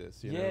wouldn't get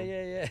this, you know?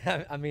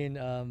 Yeah. I mean,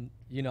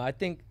 you know, I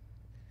think,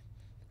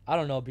 I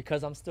don't know,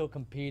 because I'm still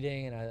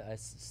competing and I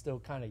still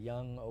kind of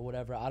young or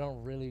whatever, I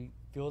don't really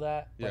feel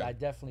that, but I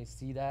definitely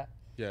see that.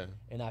 Yeah.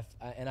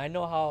 And I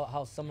know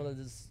how some of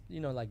this, you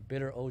know, like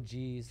bitter OGs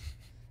and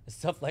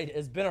stuff like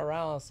it's been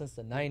around since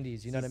the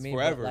 90s, you know what I mean?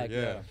 Forever, but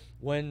like,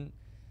 when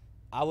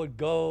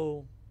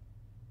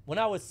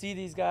I would see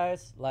these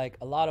guys, like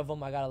a lot of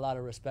them I got a lot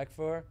of respect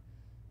for,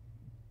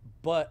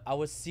 but I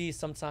would see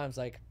sometimes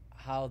like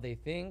how they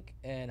think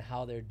and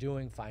how they're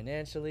doing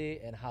financially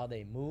and how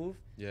they move.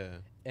 Yeah.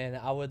 And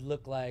I would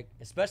look like,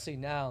 especially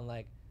now, I'm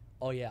like,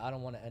 oh yeah, I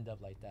don't want to end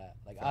up like that.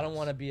 Like, I don't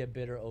want to be a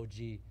bitter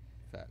OG.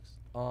 Facts.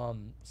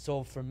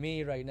 So for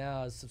me right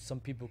now, some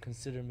people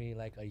consider me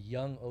like a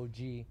young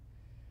OG.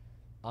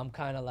 I'm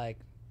kind of like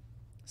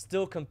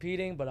still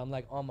competing, but I'm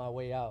like on my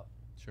way out.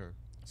 Sure.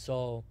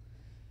 So,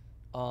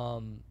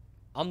 I'm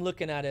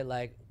looking at it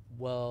like,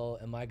 well,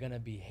 am I gonna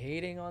be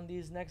hating on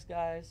these next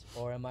guys,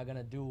 or am I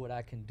gonna do what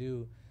I can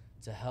do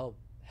to help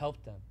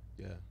them?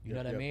 Yeah. You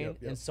know what I mean?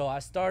 And so I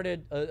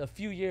started a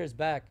few years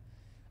back.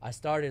 I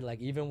started like,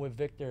 even with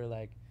Victor,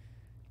 like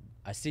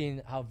I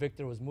seen how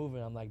Victor was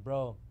moving. I'm like,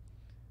 bro,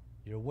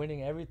 you're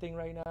winning everything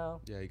right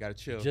now. Yeah, you gotta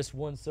chill. Just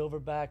won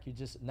silverback. You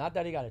just, not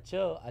that he gotta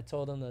chill. I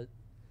told him to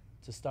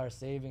to start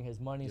saving his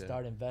money,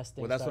 start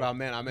investing. Well, that's what I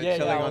meant. I meant yeah,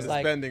 chilling I on was the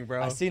like, spending,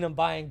 bro. I seen him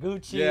buying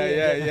Gucci.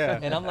 Yeah.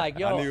 And I'm like,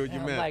 yo, I knew what you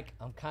I'm meant. like,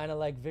 I'm kind of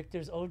like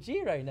Victor's OG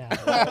right now.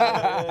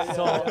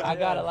 So I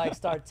gotta like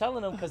start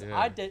telling him, because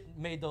I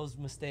made those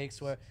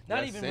mistakes where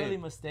not even really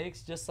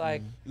mistakes, just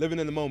like living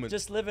in the moment.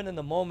 Just living in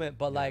the moment.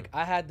 But like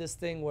I had this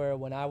thing where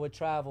when I would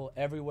travel,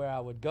 everywhere I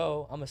would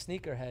go, I'm a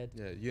sneakerhead.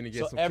 Yeah, you're gonna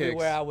get some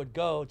everywhere kicks. I would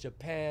go,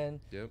 Japan,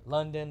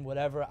 London,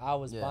 whatever, I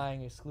was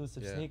buying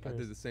exclusive sneakers. I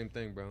did the same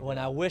thing, bro. When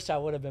I wish I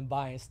would have been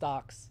buying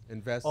stocks,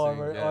 investing,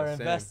 or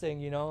investing,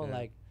 you know,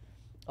 like.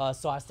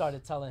 So I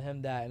started telling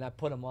him that, and I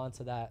put him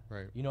onto that,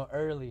 you know,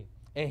 early,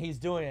 and he's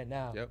doing it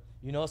now.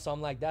 You know, so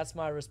I'm like, that's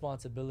my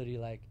responsibility,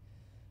 like,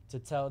 to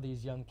tell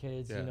these young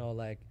kids, you know,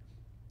 like,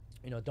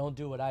 you know, don't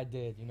do what I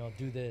did, you know,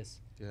 do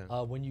this.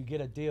 When you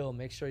get a deal,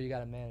 make sure you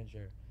got a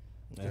manager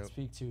to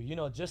speak to, you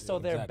know, just so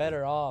they're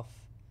better off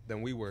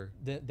than we were.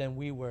 Than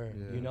we were,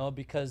 you know,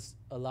 because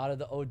a lot of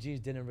the OGs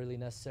didn't really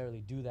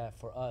necessarily do that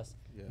for us.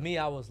 Me,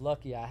 I was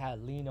lucky. I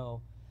had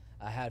Lino,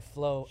 I had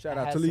Flo. Shout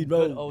I out had to some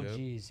Lino. good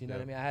OGs. You know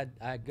what I mean? I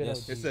had good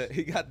OGs.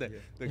 He got the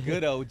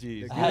good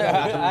OGs. I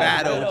had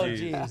bad good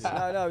OGs.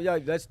 No, yeah.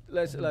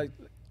 Let's like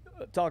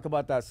talk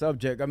about that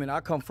subject. I mean,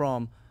 I come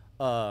from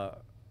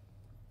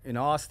in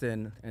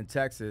Austin, in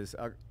Texas.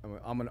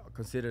 I'm gonna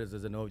consider this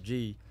as an OG.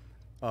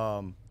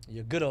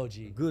 You're a good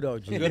OG. Good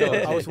OG. Good OG.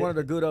 I was one of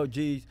the good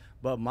OGs,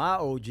 but my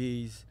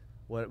OGs,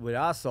 what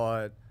I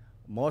saw it,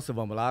 most of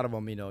them, a lot of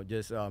them, you know,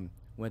 just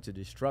went to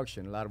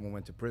destruction. A lot of them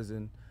went to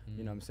prison.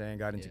 You know what I'm saying?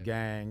 Got into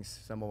gangs.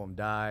 Some of them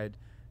died.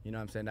 You know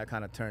what I'm saying? That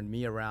kind of turned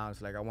me around.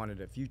 It's like I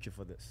wanted a future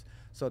for this.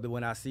 So that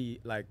when I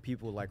see like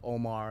people like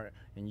Omar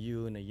and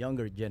you and the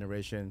younger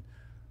generation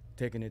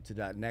taking it to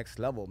that next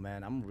level,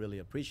 man, I'm really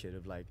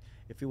appreciative. Like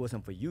if it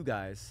wasn't for you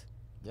guys,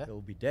 it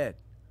would be dead.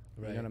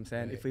 You know what I'm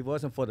saying? If it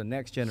wasn't for the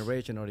next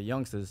generation or the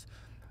youngsters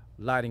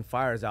lighting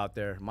fires out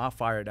there, my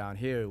fire down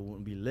here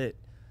wouldn't be lit.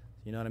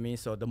 You know what I mean?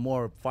 So the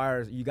more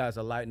fires you guys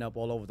are lighting up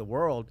all over the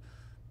world,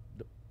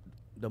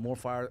 the more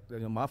fire, you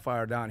know, my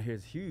fire down here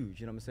is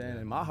huge, you know what I'm saying?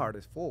 And my heart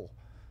is full,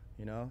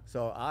 you know?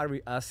 So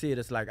I see it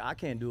as like I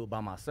can't do it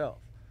by myself.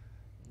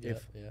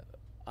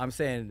 I'm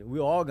saying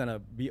we're all gonna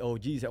be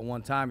OGs at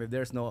one time. If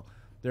there's no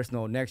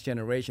next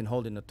generation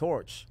holding the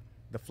torch,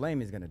 the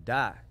flame is gonna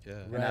die.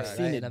 And I've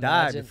seen it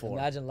die before.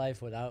 Imagine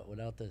life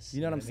without this. You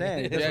know what I'm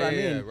saying? That's what I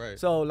mean. Right.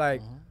 So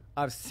like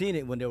I've seen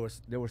it when there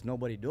was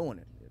nobody doing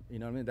it. You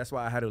know what I mean? That's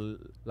why I had to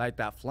light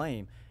that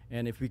flame.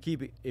 And if we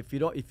keep it, if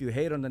you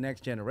hate on the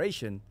next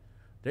generation,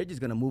 they're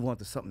just gonna move on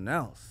to something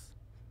else.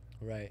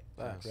 Right.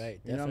 You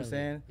know what I'm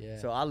saying? Yeah.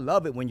 So I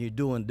love it when you're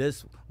doing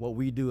this, what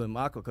we do in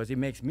Mako, because it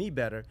makes me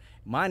better.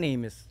 My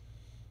name is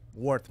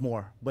worth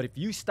more. But if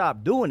you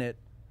stop doing it,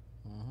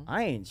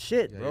 I ain't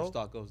shit, bro. Your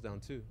stock goes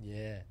down too.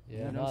 Yeah. You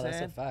know No, what I'm that's a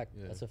saying? fact.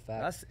 That's a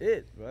fact. That's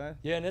it, bro.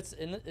 Yeah, and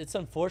it's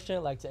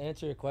unfortunate. Like, to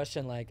answer your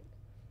question, like,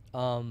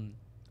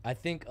 I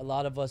think a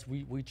lot of us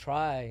we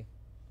try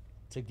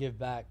to give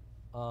back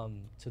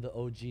to the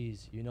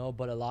OGs, you know,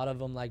 but a lot of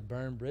them like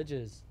burn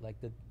bridges, like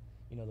the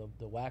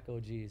whack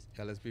OGs.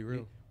 Yeah, let's be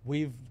real.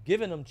 We've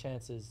given them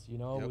chances, you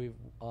know. We've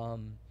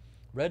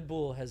Red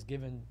Bull has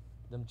given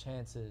them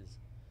chances.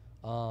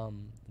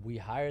 We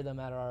hire them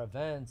at our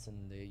events,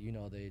 and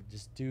they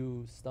just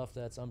do stuff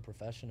that's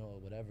unprofessional or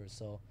whatever.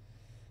 So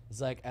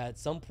it's like at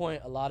some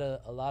point, a lot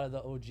of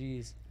the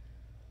OGs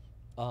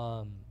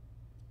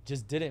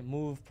just didn't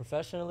move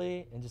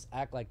professionally and just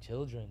act like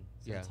children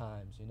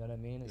sometimes. You know what I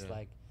mean? It's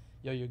like,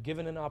 yo, you're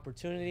given an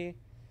opportunity,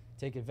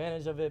 take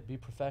advantage of it, be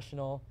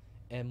professional,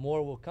 and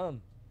more will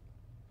come.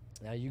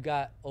 Now you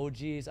got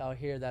OGs out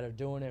here that are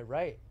doing it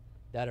right,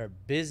 that are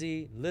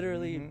busy,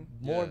 literally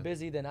more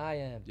busy than I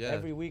am.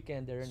 Every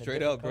weekend they're in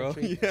Straight a up,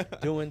 different bro. country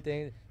doing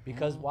things.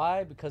 Because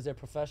why? Because they're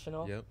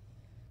professional.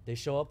 They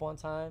show up on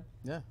time.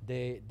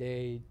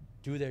 They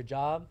do their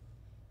job.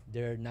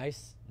 They're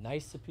nice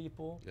to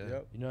people. You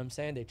know what I'm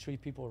saying? They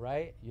treat people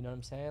right. You know what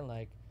I'm saying?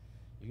 Like,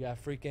 you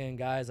got freaking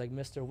guys like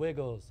Mr.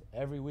 Wiggles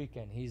every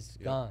weekend. He's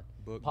gone.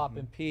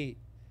 Poppin' Pete,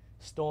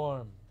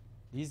 Storm.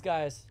 These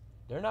guys,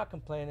 they're not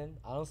complaining.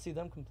 I don't see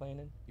them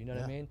complaining. You know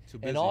what I mean?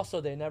 And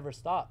also, they never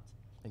stopped.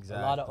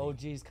 Exactly. A lot of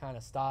OGs kind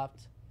of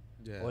stopped.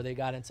 Or they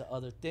got into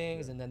other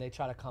things, and then they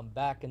try to come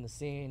back in the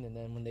scene. And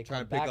then when they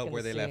come back in the scene, try to pick up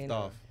where they left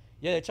off.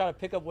 Yeah, they try to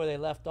pick up where they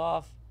left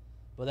off.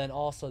 But then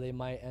also they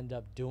might end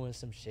up doing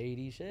some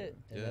shady shit,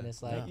 and then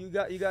it's like you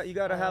got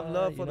to have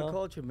love for the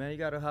culture, man. You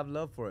got to have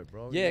love for it,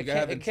 bro. Yeah,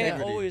 it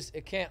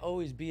can't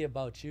always be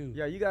about you.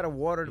 Yeah, you got to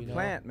water the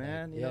plant,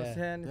 man. Like, you know what I'm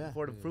saying?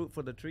 For the fruit,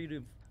 for the tree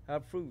to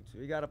have fruits,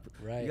 you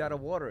gotta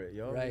water it,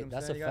 yo. Right, you know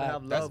that's you a gotta fact.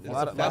 have love. A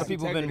lot of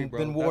people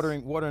been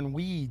watering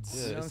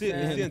weeds. Yeah, it's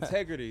the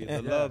integrity,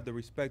 the love, the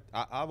respect.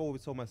 I've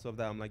always told myself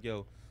that. I'm like,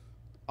 yo,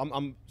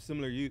 I'm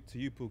similar to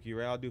you, Pookie,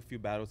 right? I'll do a few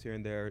battles here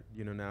and there,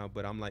 you know, now,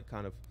 but I'm like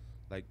kind of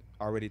like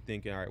already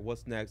thinking, all right,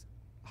 what's next?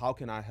 How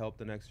can I help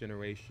the next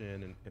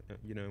generation, and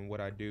you know, and what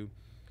I do,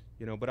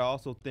 you know? But I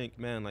also think,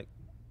 man, like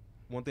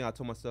one thing I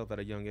told myself at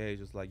a young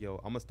age is like, yo,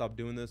 I'm gonna stop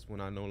doing this when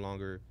I no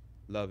longer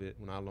love it,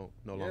 when I no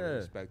longer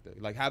respect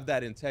it. Like, have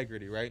that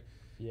integrity, right?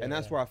 Yeah, and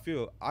that's where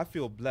I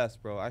feel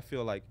blessed, bro. I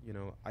feel like, you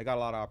know, I got a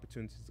lot of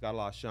opportunities, got a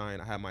lot of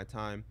shine. I have my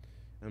time,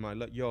 and I'm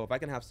like, yo, if I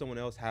can have someone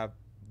else have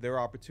their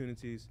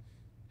opportunities,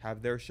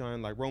 have their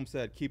shine, like Rome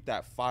said, keep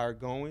that fire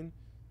going.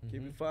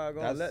 Keep the fire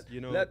going. That's,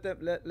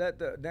 Let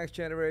the next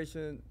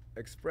generation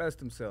express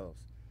themselves.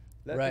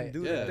 Let them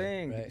do their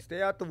thing. Right.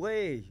 Stay out the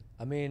way.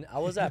 I mean, I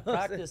was at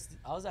practice.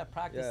 I was at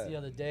practice the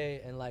other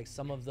day, and like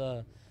some of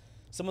the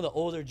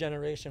older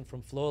generation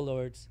from Floor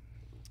Lords,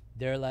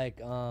 they're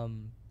like,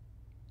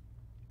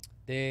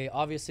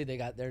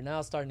 they're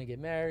now starting to get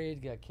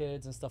married, get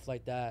kids and stuff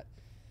like that,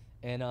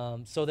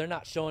 and so they're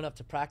not showing up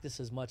to practice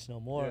as much no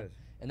more. Yes.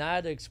 And I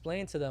had to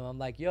explain to them, I'm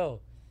like,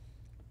 yo,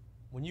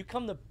 when you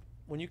come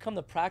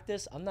to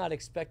practice, I'm not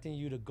expecting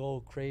you to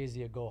go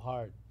crazy or go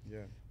hard.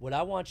 Yeah. What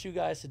I want you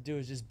guys to do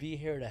is just be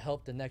here to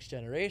help the next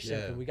generation.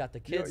 Yeah. 'Cause we got the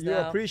kids You're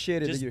now.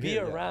 appreciated that Just you're be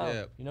here. around. Yeah.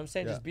 You know what I'm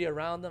saying? Yeah. Just be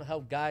around them,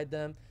 help guide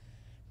them.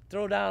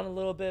 Throw down a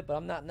little bit, but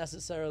I'm not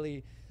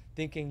necessarily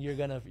thinking you're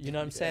gonna, you know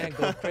what I'm saying,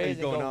 go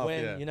crazy, Going go off,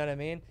 win. yeah. You know what I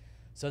mean?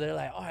 So they're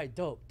like, all right,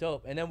 dope.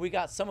 And then we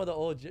got some of the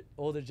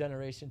older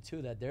generation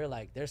too that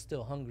they're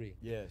still hungry.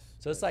 Yes.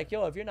 So it's like,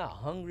 yo, if you're not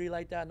hungry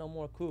like that no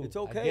more, cool. It's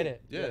okay. I get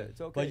it. Yeah,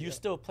 it's okay. But you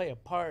still play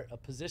a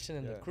position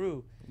in the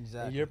crew.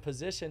 Exactly. And your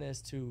position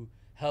is to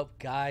help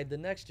guide the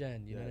next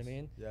gen, you know what I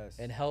mean? Yes.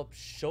 And help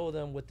show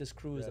them what this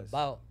crew is Yes.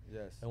 about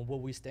Yes. and what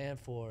we stand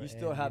for. You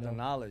still and, have you the know,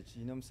 knowledge.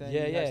 You know what I'm saying?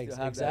 Yeah, You yeah, still have that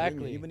in you.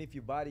 exactly. Even if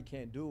your body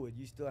can't do it,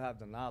 you still have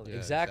the knowledge. Yeah.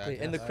 Exactly.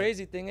 exactly. And the Right.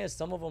 crazy thing is,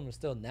 some of them are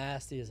still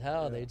nasty as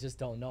hell. Yeah. They just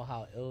don't know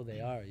how ill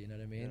they are. You know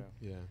what I mean?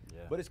 Yeah.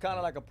 Yeah. But it's kind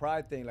of like a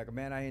pride thing. Like,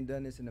 man, I ain't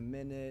done this in a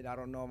minute. I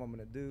don't know what I'm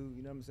gonna do.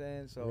 You know what I'm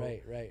saying? So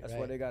Right. that's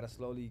why they gotta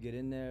slowly get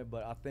in there.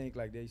 But I think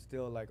like they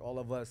still, like, all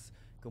of us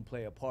can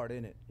play a part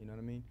in it. You know what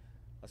I mean?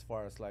 As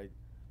far as like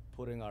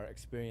putting our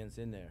experience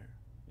in there.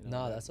 You know,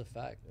 No, that- that's a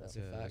fact. That's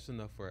a fact. There's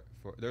enough for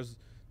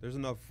there's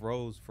enough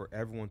roles for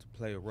everyone to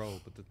play a role,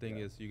 but the thing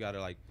is, you gotta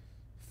like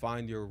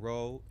find your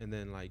role and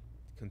then like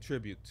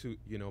contribute to,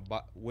 you know,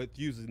 with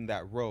using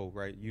that role,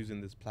 right? Using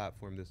this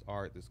platform, this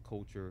art, this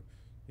culture,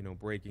 you know,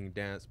 breaking,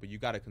 dance, but you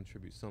gotta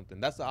contribute something.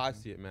 That's how I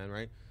see it, man.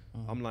 Right?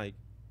 I'm like,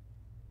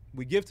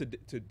 we give to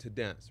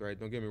dance, right?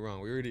 Don't get me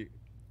wrong. We already,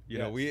 you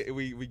know,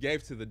 we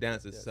gave to the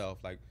dance itself,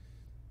 like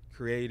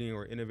creating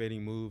or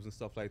innovating moves and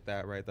stuff like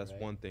that, right? That's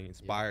one thing,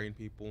 inspiring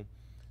people.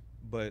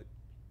 But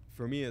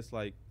for me, it's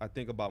like I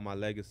think about my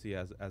legacy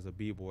as a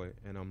b-boy,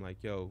 and I'm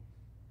like, yo,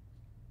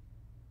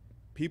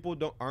 people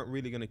aren't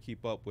really gonna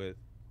keep up with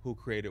who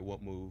created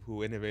what move,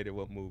 who innovated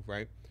what move,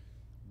 right?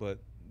 But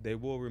they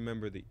will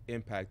remember the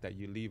impact that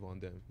you leave on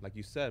them. Like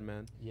you said,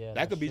 man, Yeah,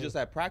 that could be true. just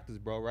at practice,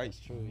 bro, right? That's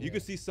true, You yeah.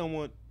 could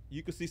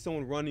see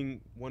someone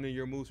running one of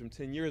your moves from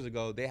 10 years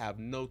ago. They have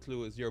no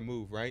clue it's your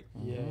move, right?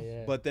 Yeah,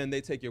 yeah. But then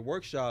they take your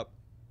workshop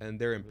and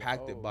they're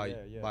impacted oh, by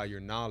yeah. by your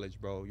knowledge,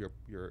 bro.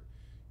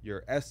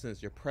 Your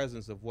essence, your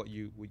presence of what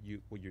you're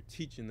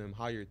teaching them,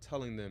 how you're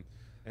telling them,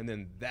 and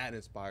then that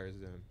inspires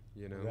them,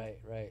 you know.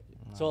 Right.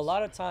 So a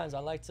lot of times I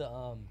like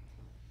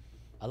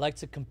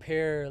to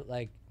compare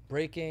like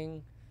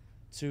breaking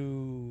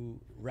to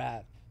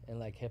rap and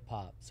like hip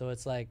hop. So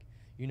it's like,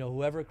 you know,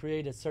 whoever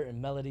created certain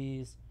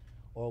melodies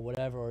or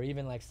whatever, or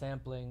even like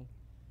sampling,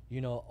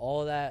 you know,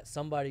 all that,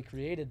 somebody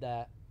created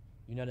that,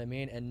 you know what I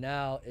mean? And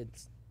now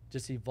it's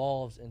just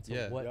evolves into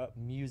what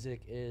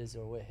music is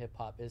or what hip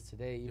hop is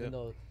today, even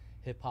though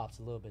hip hop's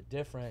a little bit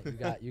different. You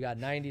got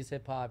 90s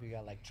hip hop, you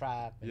got like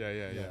trap. And,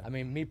 Yeah. I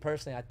mean, me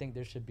personally, I think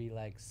there should be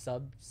like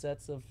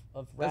subsets of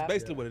rap. That's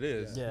basically what it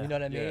is. Yeah. You know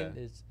what I mean?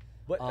 Yeah. It's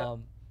But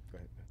um go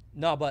ahead.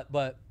 no, but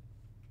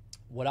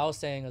what I was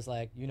saying is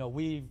like, you know,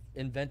 we've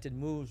invented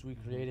moves, we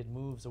created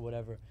moves or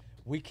whatever.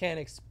 We can't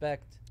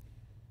expect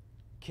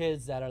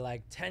kids that are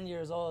like 10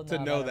 years old To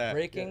now know that are that.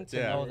 breaking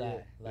to know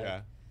that. Like,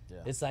 Yeah.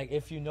 it's like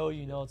if you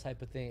know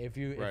type of thing. If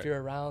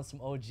you're around some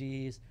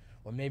OGs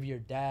or maybe your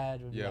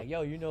dad would be like,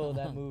 yo, you know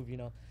that move, you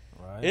know.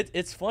 Right.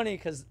 It's funny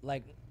because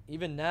like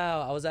even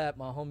now I was at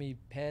my homie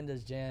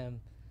Panda's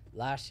jam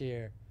last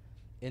year,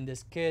 and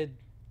this kid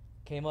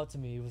came up to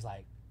me. He was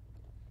like,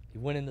 he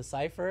went in the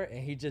cypher and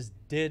he just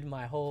did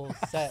my whole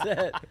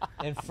set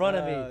in front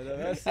of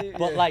me,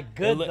 but like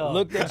good though.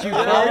 Looked at you.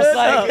 I was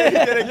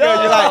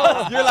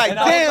like, You're like, And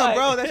I was damn, like-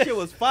 bro, that shit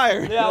was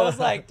fire. yeah, I was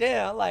like,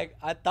 damn. Like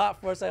I thought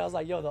for a second, I was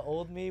like, yo, the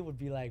old me would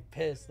be like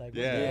pissed, like,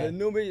 Yeah. yeah. The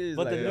new me is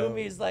But like, the yo. new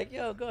me's like,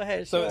 yo, go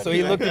ahead. So show so me.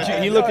 he looked at you.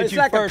 He Yo, looked at it's you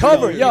like a first.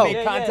 cover, though. yo. He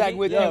made contact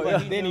with you,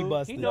 but then he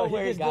busted. He know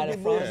where he got it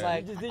from. It's You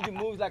like, just did your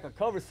moves like a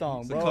cover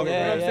song, It's a bro. cover You know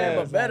what I'm band. saying? Yeah,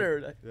 But it's like-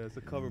 better. Yeah, it's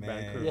a cover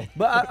band Man. crew. Yeah.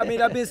 But I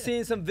mean, I've been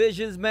seeing some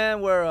visions,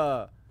 man, where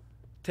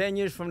 10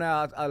 years from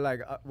now, I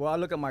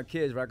look at my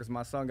kids, right? Because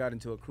my son got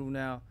into a crew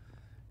now,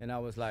 and I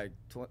was like,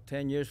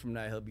 10 years from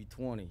now, he'll be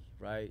 20,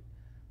 right?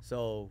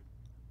 So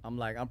I'm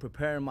like, I'm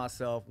preparing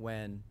myself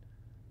when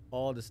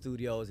all the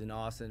studios in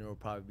Austin will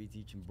probably be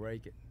teaching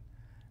breaking.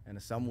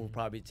 And some will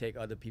probably take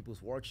other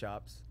people's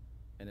workshops,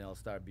 and they'll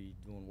start be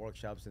doing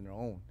workshops in their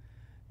own.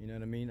 You know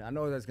what I mean? I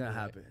know that's gonna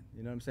happen.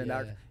 You know what I'm saying?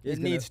 Yeah. It's It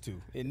gonna- needs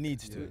to. It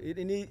needs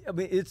to. I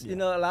mean, it's you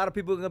know, a lot of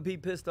people are gonna be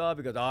pissed off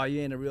because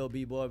you ain't a real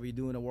b-boy, we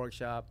doing a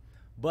workshop,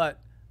 but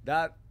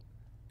that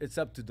it's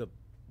up to the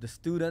the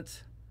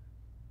students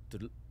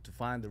to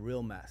find the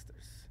real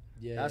masters.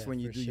 Yeah, That's when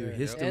you for do your sure.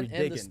 history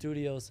digging. And the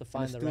studios to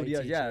find the right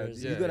studios,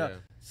 teachers. you're gonna.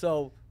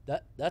 So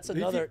That's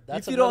another.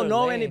 If you don't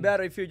know any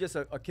better, if you're just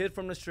a kid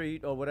from the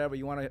street or whatever,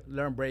 you want to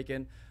learn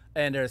breaking,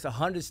 and there's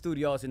 100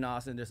 studios in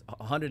Austin, there's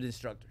 100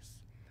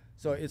 instructors.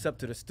 So it's up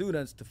to the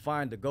students to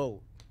find the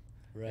gold.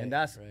 Right, and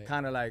that's right.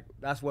 kind of like,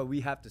 that's where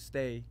we have to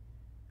stay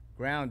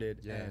grounded.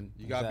 Yeah, and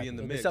you gotta be in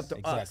the mix. It's up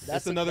to us.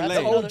 That's another that's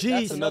lane. another- OGs,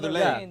 that's another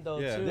another lane. lane, though,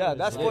 Yeah. too. Yeah,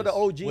 that's It's for the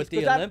like, OGs. with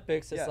the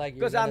Olympics, it's like you're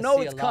because I gonna know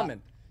see it's a lot-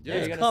 coming. Yeah, You're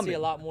it's gonna coming. see a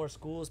lot more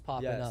schools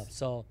popping Yes. up.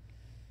 So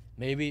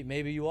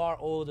maybe you are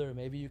older.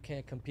 Maybe you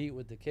can't compete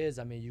with the kids.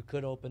 I mean, you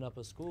could open up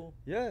a school.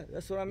 Yeah,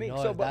 that's what I mean.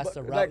 know, So, if that's but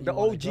the route like you the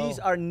wanna OGs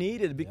go. are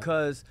needed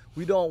because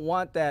we don't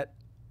want that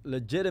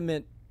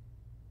legitimate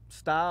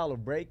style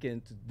of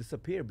breaking to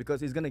disappear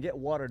because it's gonna get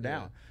watered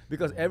down.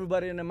 Because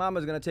everybody and their mama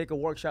is gonna take a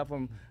workshop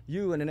from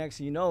you, and the next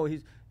thing you know,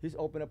 he's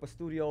opened up a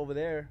studio over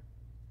there,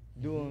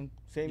 doing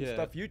same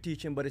stuff you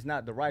teaching, but it's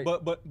not the right.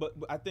 But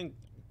I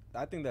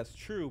think that's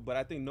true. But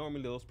I think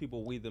normally those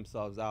people weed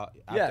themselves out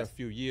after Yes. a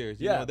few years.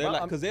 You Yeah, know, they're but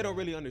like I'm- because they don't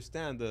really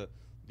understand the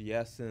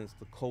essence,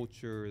 the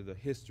culture, the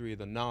history,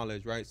 the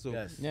knowledge, right? So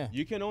Yes. Yeah.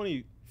 you can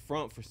only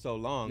front for so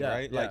long, Yeah,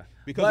 right? yeah. Like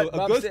because But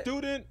a I'm good sa-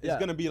 student is yeah.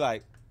 gonna be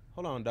like,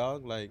 hold on,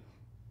 dog, like.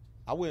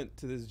 I went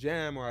to this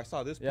jam or I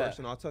saw this Yeah.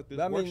 person, I took this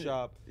But I mean,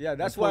 workshop. yeah,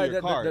 that's and pull why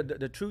your card.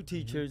 the true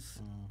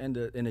teachers and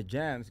the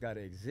jams got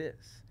to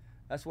exist.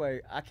 That's why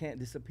I can't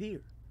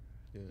disappear.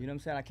 Yeah. You know what I'm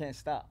saying? I can't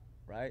stop,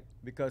 right?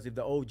 Because if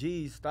the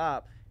OGs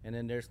stop and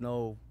then there's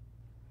no,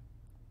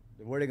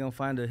 where they gonna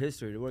find the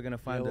history? We're gonna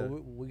find Yeah, the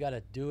well, we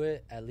gotta do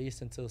it at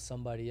least until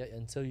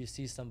you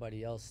see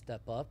somebody else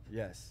step up,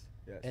 yes.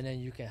 and then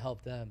you can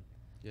help them.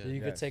 Yeah. So you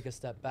could Yes. take a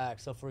step back.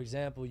 So for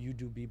example, you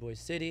do B-Boy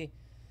City.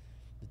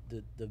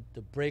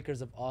 The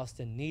breakers of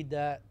Austin need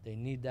that. They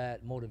need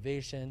that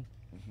motivation.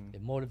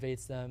 It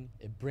motivates them.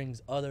 It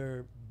brings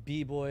other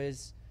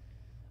B-boys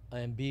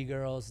and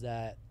B-girls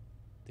that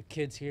the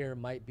kids here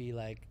might be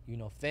like,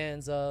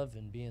 fans of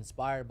and be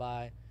inspired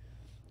by.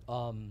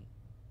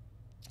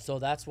 So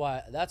that's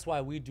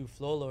why we do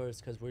Flow Lords,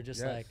 because we're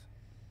just Yes. like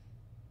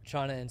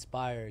trying to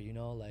inspire,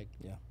 like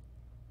Yeah.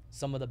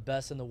 some of the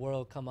best in the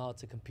world come out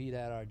to compete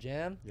at our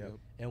jam. Yep.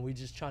 And we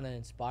just trying to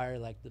inspire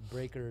like the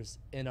breakers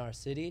in our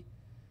city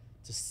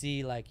to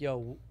see like,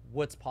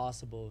 what's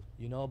possible,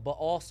 but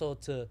also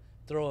to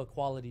throw a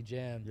quality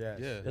jam. Yes.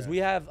 Yeah. Because we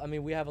have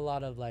a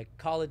lot of like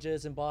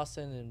colleges in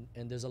Boston,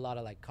 and there's a lot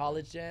of like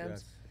college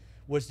jams, Yes.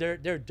 which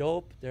they're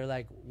dope. They're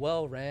like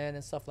well ran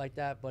and stuff like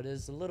that, but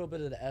there's a little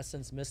bit of the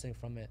essence missing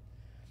from it.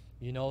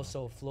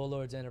 So Flow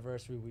Lords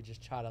anniversary, we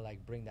just try to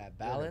like bring that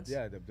balance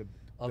Yeah.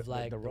 of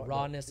like the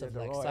rawness of the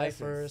like raw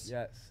ciphers, essence.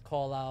 Yes.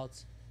 call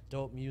outs,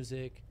 dope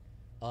music,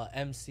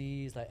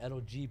 MCs like Edo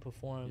G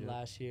performed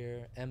last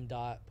year, M.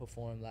 Dot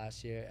performed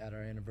last year at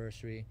our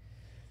anniversary,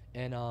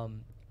 and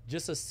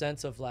just a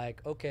sense of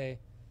like, okay,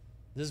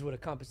 this is what a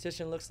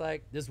competition looks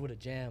like. This is what a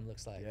jam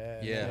looks like.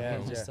 Yeah. Yeah.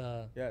 Yeah. Just,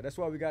 Yeah, that's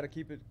why we got to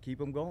keep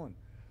them going.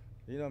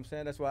 You know what I'm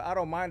saying? That's why I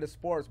don't mind the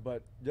sports,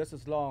 but just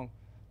as long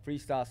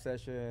freestyle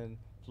session,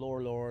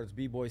 Floor Lords,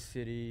 B-Boy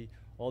City,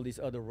 all these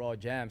other raw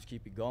jams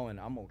keep it going,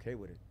 I'm okay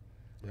with it.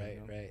 right, You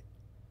know? right.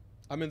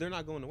 I mean, they're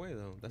not going away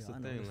though. That's Yeah, I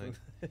the know, thing.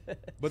 that's Like,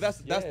 but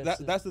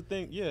that's the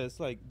thing. Yeah, it's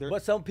like they're.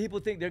 But some people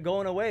think they're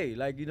going away.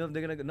 Like, they're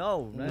gonna go,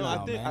 no. No, I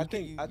think- man. I You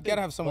think- you gotta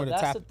have somewhere Well,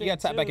 to that's tap. the You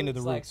gotta thing, tap back too. into the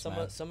It's like roots,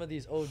 man. some of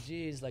these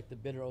OGs, like the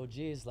bitter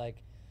OGs,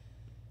 like,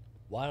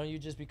 why don't you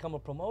just become a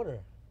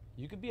promoter?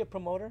 You could be a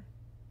promoter.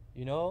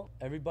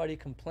 Everybody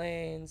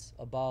complains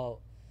about,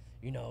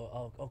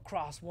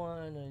 Cross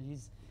won, or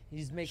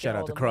he's making Shout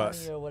out all to the Cross.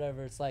 money or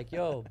whatever. It's like,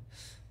 yo,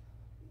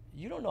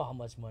 you don't know how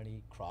much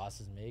money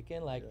Cross is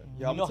making. Like,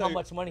 Yeah, I'ma you know tell how you-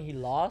 much money he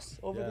lost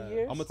over Yeah. the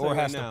years, I'm gonna tell Or you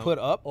has right to now. put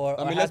up. or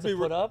I mean, has let's to be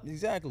put up.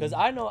 Exactly. Because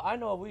I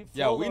know we.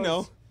 Yeah, we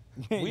know.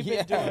 We've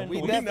Yeah, been doing.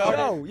 we we definitely-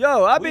 started-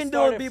 Yo, I've we been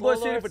doing started B-Boy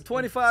Flow City Lords for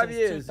 25 since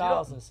years.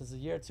 2000, since the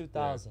year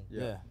 2000.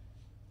 Yeah.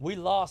 We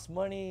lost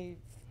money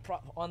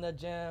on that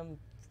jam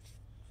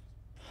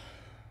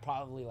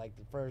probably like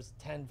the first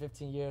 10,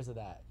 15 years of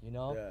that,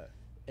 Yeah.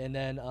 And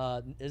then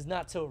it's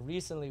not till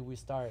recently we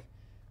start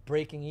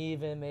breaking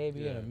even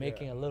maybe Yeah, or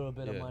making a little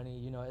bit of yeah.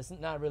 money. It's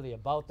not really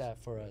about that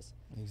for us.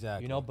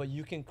 Exactly. But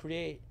you can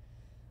create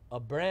a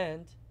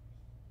brand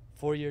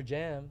for your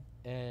jam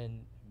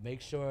and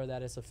make sure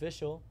that it's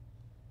official.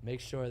 Make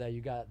sure that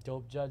you got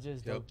dope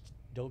judges, Yep.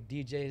 dope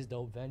DJs,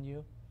 dope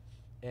venue,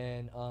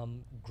 and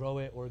grow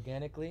it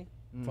organically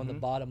from the Mhm.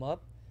 bottom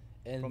up,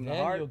 and From the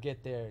then heart. you'll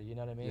get there. You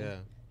know what I mean? Yeah.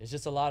 It's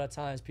just a lot of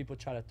times people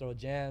try to throw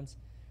jams,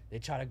 they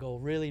try to go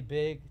really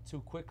big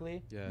too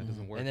quickly, Yeah, it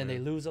doesn't work. and then they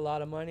man. lose a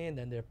lot of money, and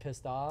then they're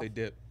pissed off. They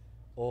dip.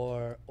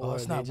 Or Oh,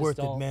 it's they not just worth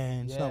it, don't-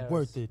 man. It's yeah, not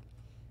worth it.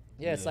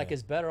 Yeah, it's like Yeah.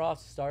 it's better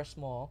off to start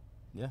small.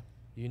 Yeah.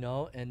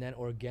 And then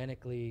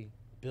organically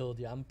build.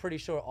 Yeah, I'm pretty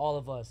sure all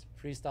of us,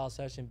 Freestyle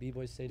Session,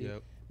 B-Boy City,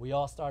 Yep. we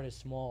all started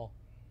small.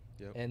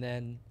 Yep. And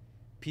then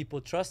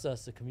people trust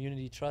us, the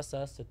community trusts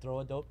us to throw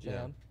a dope Yeah.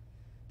 jam.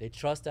 They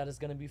trust that it's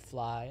gonna be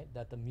fly,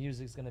 that the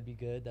music's gonna be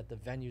good, that the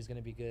venue's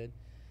gonna be good,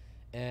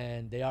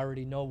 and they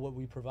already know what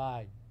we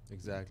provide.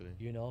 Exactly.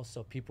 You know,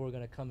 so people are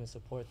gonna come and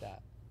support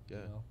that. Yeah.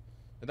 You know?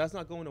 And that's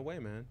not going away,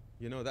 man.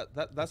 You know, that's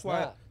It's why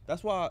not.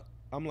 that's why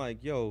I'm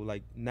like, yo,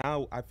 like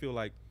now I feel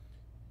like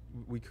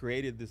we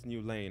created this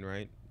new lane,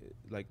 right?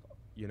 Like,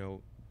 you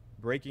know,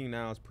 breaking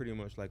now is pretty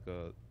much like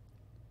a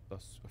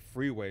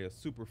freeway, a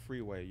super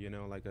freeway, you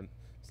know,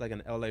 it's like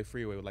an LA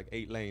freeway with like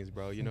 8 lanes,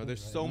 bro. You know,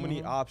 there's Right. so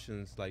many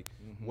options, like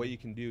what you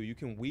can do. You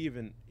can weave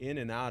in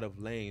and out of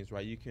lanes,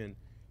 right? You can,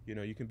 you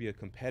know, you can be a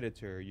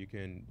competitor. You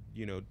can,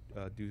 you know,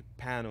 do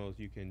panels.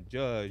 You can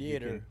judge.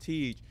 Theater. You can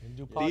teach. And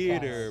do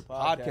Theater,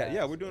 podcasts. podcast.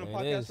 Yeah, we're doing a It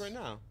podcast is. right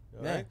now,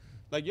 Yeah. right?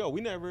 Like, yo,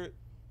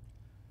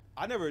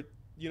 I never,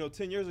 you know,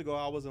 10 years ago,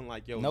 I wasn't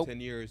like, yo, Nope. in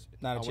 10 years,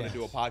 Not a I want to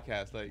do a chance.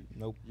 podcast. Like,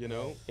 Nope. you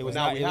know, It but was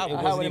now not- we it- have it it. I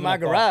have wasn't it in even my a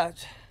thought.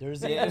 garage.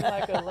 There's even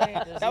like a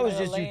lane. There's That was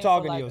even a just you lane for,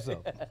 talking to like-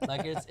 yourself.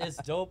 Like it's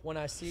dope when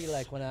I see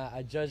like when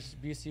I judged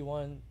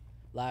BC1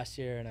 last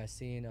year and I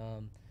seen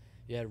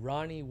you had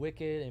Ronnie,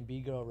 Wicked, and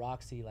B Girl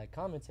Roxy like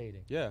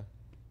commentating. Yeah.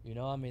 You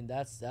know, I mean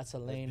that's a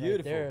lane right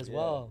beautiful. there as Yeah,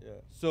 well. yeah.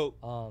 So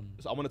Um,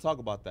 I want to talk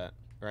about that,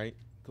 right?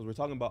 Because we're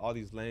talking about all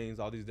these lanes,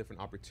 all these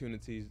different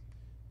opportunities.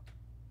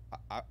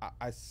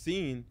 I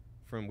seen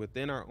from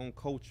within our own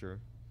culture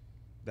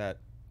that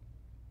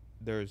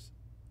there's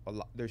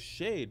there's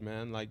shade,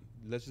 man. Like,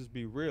 let's just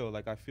be real.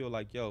 Like, I feel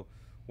like, yo,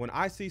 when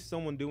I see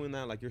someone doing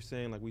that, like you're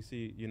saying, like we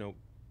see, you know,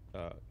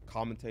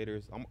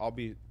 commentators. I'll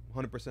be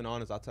 100%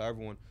 honest. I'll tell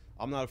everyone,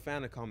 I'm not a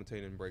fan of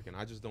commentating and breaking.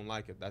 I just don't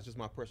like it. That's just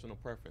my personal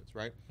preference,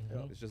 right?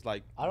 Mhm. It's just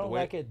like I the don't way-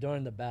 like it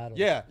during the battle.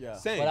 Yeah, Yeah.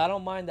 same. But I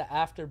don't mind the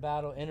after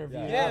battle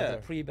interviews, Yeah. the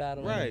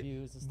pre-battle Right.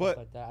 interviews and stuff But-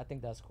 like that. I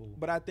think that's cool.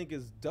 But I think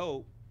it's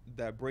dope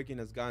that breaking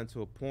has gotten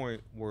to a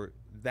point where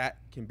that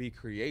can be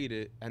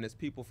created, and it's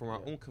people from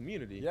our own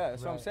community. Yeah,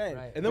 that's what I'm Right, saying.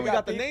 right. And then we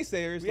got the peop-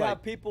 naysayers. We like,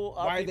 have people.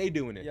 why are they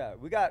doing it? Yeah,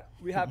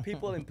 we have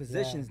people in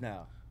positions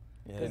now.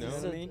 Yeah. You know?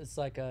 what I mean? It's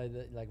like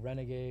like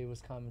Renegade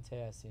was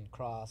commentating. I seen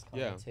Cross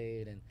Yeah.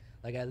 commentate, and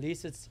like at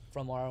least it's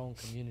from our own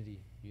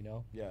community, you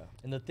know. Yeah.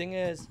 And the thing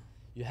is,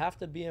 you have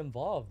to be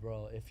involved,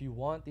 bro. If you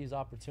want these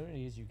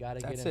opportunities, you got to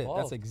get That's it.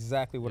 involved. That's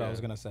exactly what I Yeah.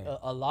 was gonna say.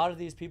 A lot of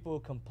these people who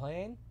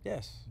complain,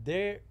 Yes.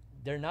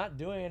 they're not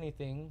doing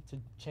anything to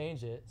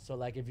change it. So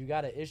like if you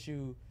got an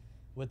issue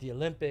with the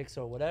Olympics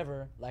or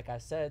whatever, like I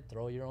said,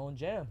 throw your own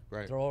jam.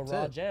 Right. Throw a That's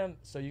raw it. jam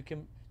so you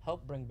can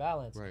help bring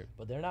balance. Right.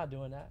 But they're not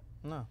doing that.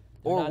 No.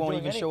 They're Or not won't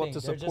doing even show up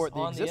anything. to They're support just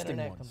the on existing the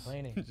internet ones.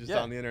 complaining. just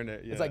Yeah. on the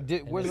internet. Yeah. It's like,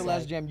 And where's the it's last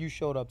like- jam you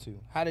showed up to?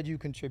 How did you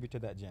contribute to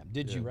that jam?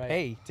 Did Yeah. you Right.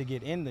 pay to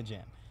get in the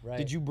jam? Right.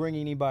 Did you bring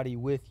anybody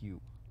with you?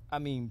 I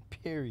mean,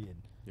 period.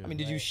 Yeah. I mean,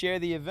 did you Right. share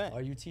the event?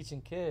 Are you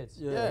teaching kids?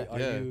 Yeah. Are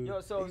Yeah. you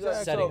Yo, so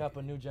setting so, up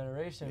a new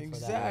generation for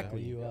that?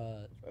 Exactly. Are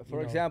you, For know-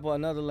 example,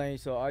 another lane.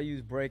 So I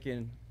use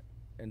breaking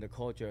and the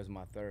culture as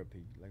my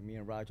therapy. Like me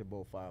and Roger,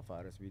 both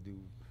firefighters.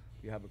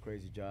 We have a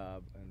crazy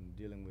job and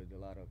dealing with a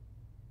lot of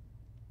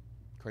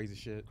Crazy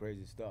shit.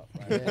 crazy stuff.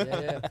 Right?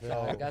 Yeah.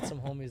 I got some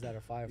homies that are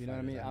firefighters. You know what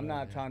I mean? I'm know,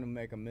 not man. trying to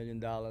make $1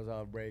 million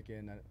off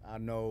breaking. I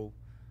know.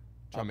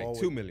 Trying to I'm make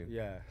always- $2 million.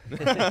 Yeah.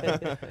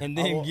 And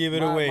then give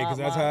it away, because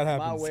that's how it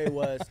happens. My way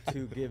was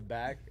to give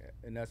back,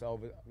 and that's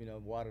over.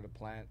 Water the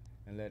plant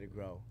and let it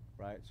grow.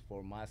 Right, it's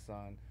for my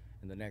son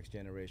and the next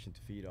generation to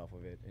feed off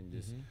of it, and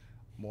just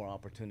more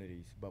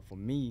opportunities. But for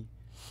me,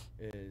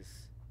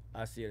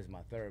 I see it as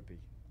my therapy.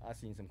 I've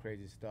seen some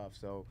crazy stuff,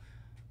 so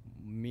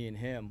me and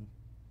him,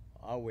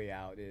 our way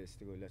out is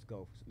to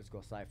go. Let's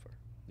go cipher.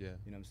 Yeah.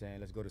 You know what I'm saying?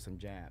 Let's go to some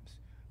jams.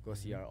 Go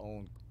see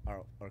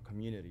our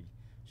community.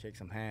 Shake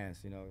some hands.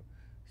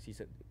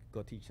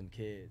 Go teach some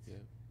kids. Yeah.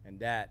 And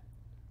that,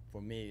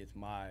 for me, it's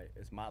my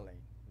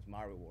lane. It's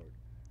my reward.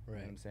 You know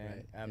what I'm saying?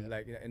 right, I'm yeah.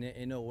 like,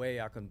 in a way,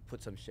 I can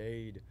put some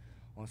shade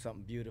on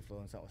something beautiful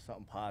and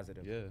something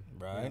positive. Yeah. You know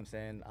what Right. I'm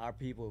saying? Our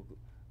people,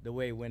 the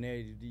way when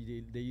they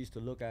used to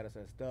look at us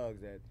as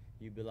thugs, that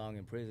you belong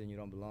in prison, you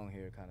don't belong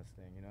here, kind of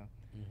thing.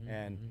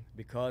 And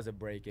because of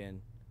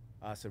breaking,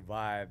 I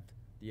survived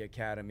the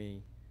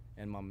academy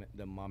and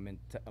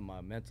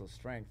my mental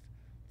strength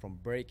from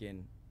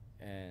breaking,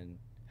 and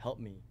helped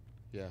me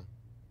Yeah.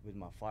 with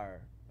my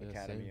fire Yeah,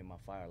 academy same. and my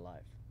fire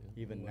life. Yeah.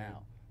 Even Word.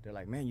 now, they're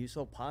like, man, you're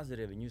so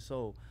positive and you're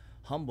so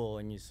humble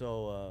and you're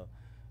so,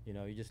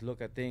 you just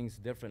look at things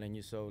different and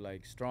you're so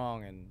like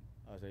strong. And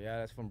I was like, yeah,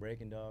 that's from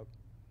breaking, dog.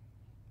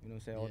 You know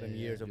what I'm saying? All them Yeah,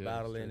 years of yeah,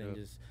 battling straight and up.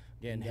 just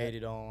getting And that-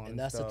 hated on. and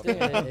that's stuff. the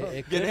thing.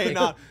 It Getting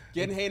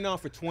could- hating on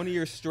for 20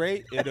 years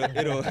straight. It'll.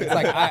 It's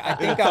like, I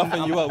think it'll I'm-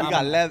 toughen you up. We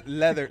got I'm-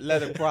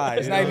 leather pride.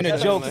 It's you not know even what a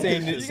I'm joke saying?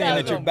 saying You that got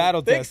you're some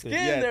battle thick tested.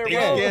 skin Yeah, there, thick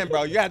bro. skin,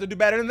 bro. You have to do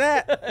better than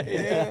that.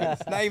 Yeah,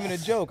 it's not even a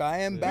joke. I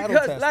am battle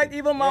Because tested. like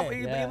even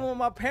Yeah. even with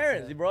my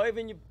parents, Yeah. bro,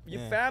 even your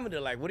Yeah. family,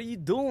 they're like, what are you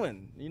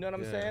doing? You know what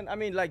I'm Yeah. saying? I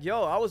mean, like,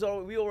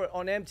 yo, we were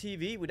on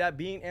MTV without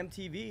being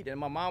MTV, and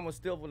my mom was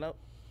still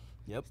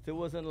still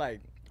wasn't like,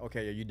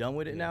 okay, are you done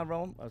with it now,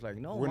 Rome? I was like,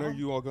 no. When are Mom.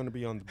 you all going to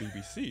be on the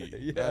BBC?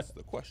 Yeah. That's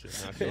the question.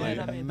 I feel Man,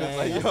 like. I mean, Man. that's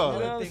Like, another yo. You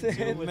know what I'm thing too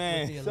saying? with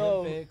Man. the So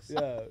Olympics. yeah,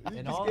 you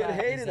and just all get that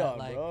is hated that, on,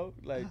 like- bro.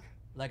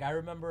 Like I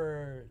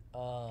remember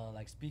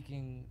like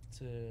speaking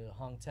to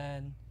Hong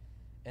Ten,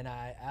 and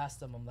I asked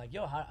him, I'm like,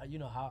 yo, how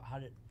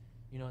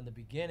you know, in the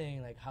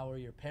beginning, like, how were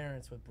your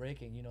parents with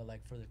breaking? You know,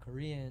 like for the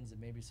Koreans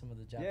and maybe some of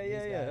the Japanese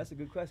guys, That's a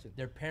good question.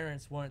 their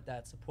parents weren't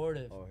that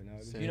supportive, Oh,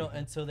 no, you know,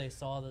 until they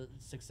saw the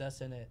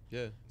success in it.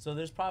 Yeah. So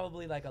there's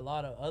probably like a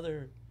lot of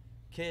other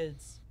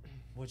kids,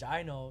 which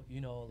I know, you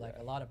know, like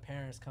a lot of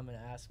parents come and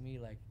ask me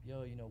like,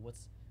 yo, you know,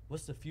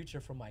 what's the future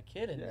for my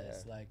kid in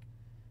this? Like,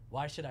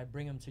 why should I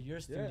bring him to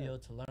your studio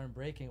to learn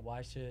breaking?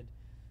 Why should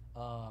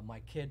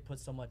my kid put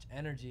so much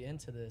energy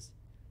into this?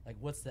 Like,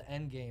 what's the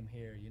end game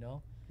here, you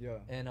know? Yeah.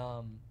 And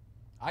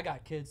I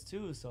got kids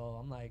too, so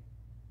I'm like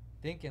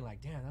thinking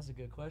like, damn, that's a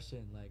good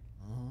question. Like,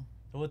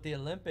 so with the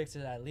Olympics,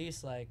 it at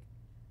least like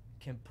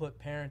can put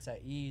parents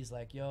at ease.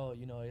 Like, yo,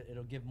 you know,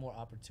 it'll give more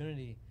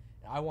opportunity.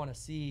 I want to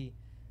see,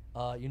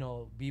 you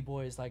know,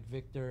 b-boys like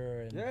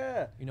Victor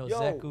and you know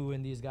Zeku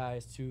and these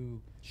guys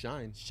to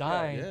shine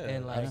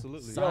and like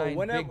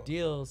sign big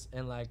deals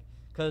and like,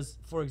 cause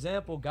for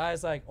example,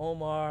 guys like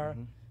Omar,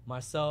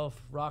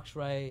 myself,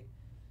 Roxwright,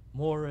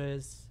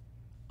 Morris,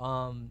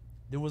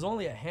 there was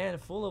only a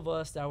handful of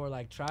us that were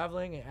like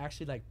traveling and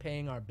actually like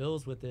paying our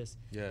bills with this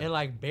and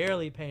like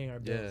barely paying our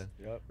bills,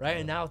 right?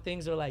 And now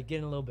things are like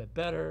getting a little bit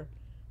better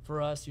for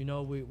us, you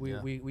know.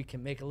 We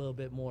can make a little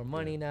bit more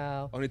money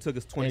now. Only took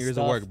us 20 years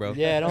of work, bro.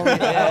 Yeah, it only,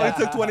 only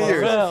took 20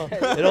 years.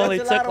 It only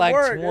took like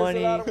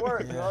 20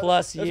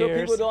 plus years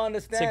people don't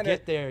understand to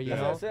get there, you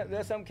know.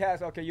 There's some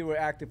cats, okay, you were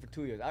active for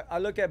 2 years. I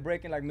look at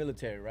breaking like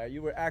military, right?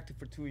 You were active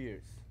for 2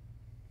 years.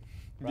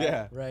 Right?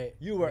 Yeah. Right.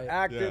 You were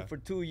active for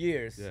 2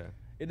 years. Yeah.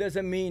 It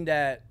doesn't mean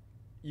that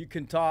you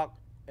can talk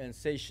and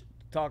say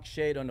talk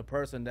shade on the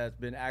person that's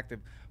been active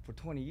for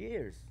 20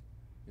 years.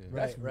 Yeah.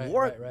 That's right,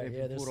 work right. if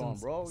Yeah, you there's put on,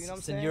 bro. You know what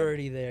I'm saying?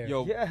 Seniority there.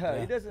 Yo,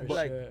 it doesn't for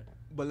like. sure.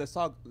 But let's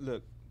talk.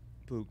 Look,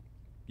 Pook.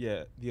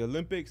 Yeah, the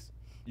Olympics.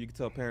 You can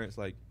tell parents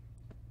like,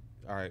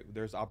 all right,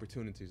 there's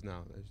opportunities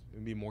now. There's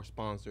gonna be more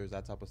sponsors,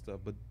 that type of stuff.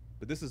 But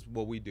this is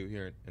what we do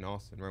here in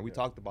Austin, right? We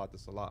talked about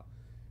this a lot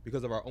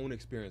because of our own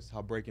experience,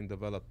 how breaking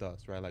developed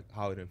us, right? Like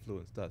how it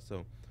influenced us.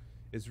 So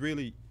it's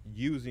really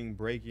using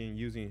breaking,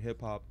 using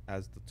hip hop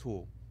as the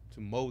tool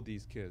to mold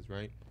these kids,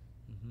 right?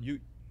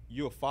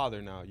 You're a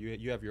father now.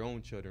 You have your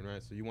own children,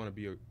 right? So you want to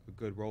be a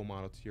good role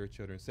model to your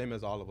children. Same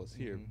as all of us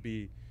here.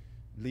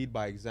 Lead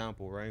by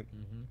example, right?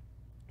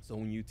 So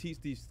when you teach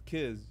these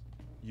kids,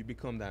 you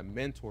become that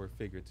mentor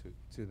figure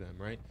to them,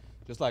 right?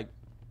 Just like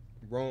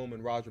Rome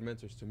and Roger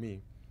mentors to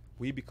me,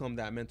 we become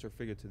that mentor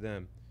figure to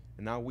them.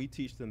 And now we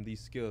teach them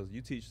these skills.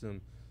 You teach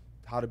them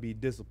how to be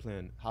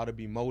disciplined, how to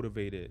be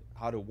motivated,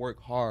 how to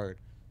work hard,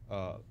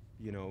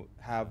 you know,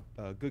 have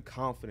good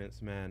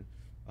confidence, man.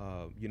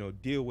 You know,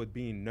 deal with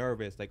being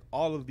nervous, like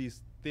all of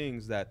these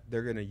things that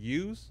they're gonna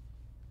use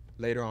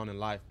later on in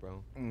life,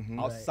 bro.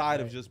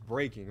 Outside of just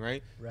breaking,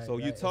 right? So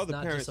you tell the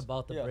parents, just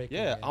about the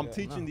breaking. I'm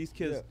teaching these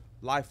kids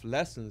life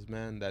lessons,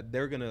 man, that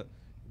they're gonna,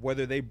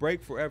 whether they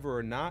break forever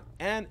or not,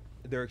 and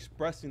they're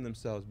expressing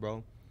themselves,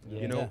 bro.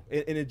 You know,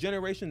 in a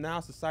generation now,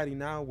 society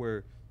now,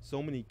 where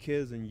so many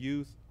kids and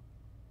youth,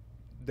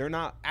 they're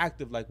not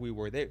active like we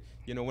were. They,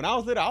 you know, when I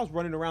was little, I was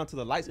running around till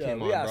the lights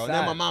came on, bro. And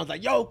then my mom's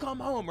like, "Yo, come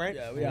home," right?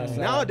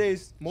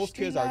 Nowadays, most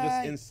kids are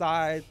just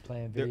inside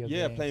playing video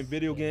games. Playing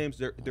video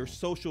games. They're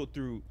social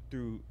through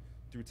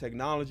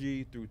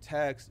technology, through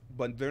text,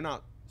 but they're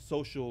not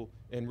social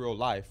in real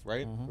life,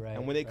 right?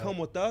 And when they come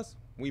with us,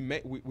 we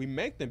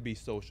make them be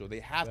social. They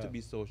have to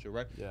be social,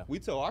 right? We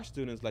tell our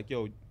students like,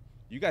 "Yo,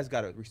 you guys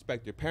gotta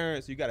respect your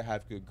parents. You gotta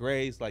have good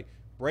grades. Like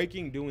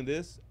breaking, doing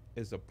this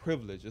is a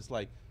privilege. It's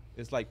like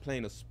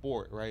playing a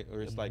sport, right?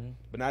 Or it's like,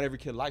 but not every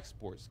kid likes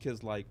sports.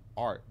 Kids like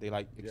art. They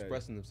like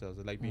expressing themselves.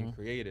 They like being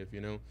creative,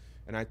 you know?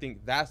 And I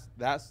think that's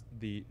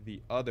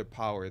the other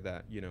power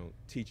that, you know,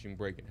 teaching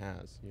breaking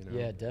has, you know?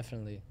 Yeah,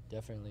 definitely.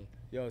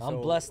 Yo,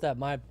 I'm blessed that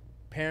my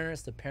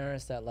parents, the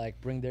parents that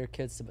like bring their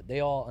kids to,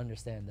 they all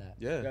understand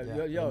that.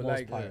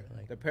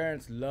 Like the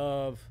parents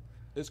love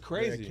it's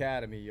crazy the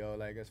academy, yo.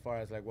 Like as far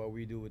as like what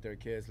we do with their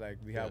kids, like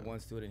we have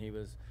one student, he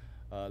was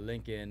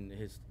linking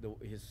his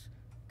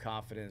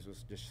confidence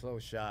was just so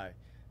shy.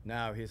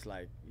 Now he's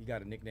like, he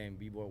got a nickname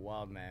B-Boy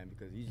Wild Man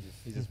because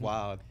he's just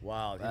wild.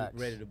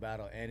 He's ready to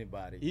battle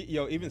anybody.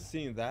 Even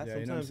seeing that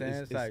sometimes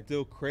it's like,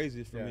 still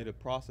crazy for me to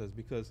process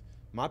because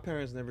my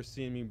parents never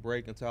seen me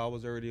break until I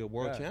was already a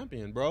world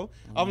champion, bro.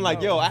 I'm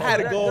like, yo, I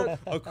had to go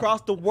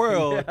across the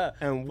world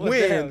and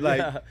win,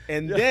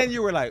 and then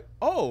you were like,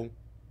 oh.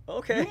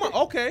 Okay.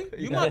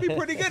 You might be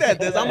pretty good at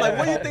this. I'm like,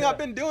 what do you think I've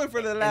been doing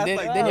for the last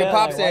then your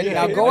pop said,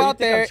 now go out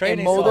there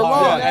and mow the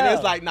lawn. And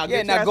it's like, now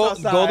get your ass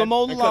outside go to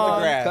mow the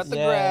lawn, cut the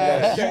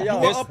grass. You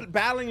were up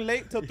battling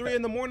late till 3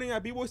 in the morning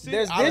at B-Boy City.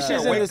 There's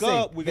dishes in the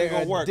sink. We can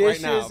go work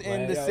right now. Dishes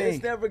in the sink.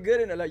 It's never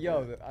good enough. Like,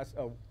 yo,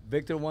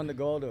 Victor won the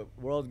gold of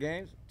World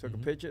Games, took a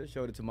picture,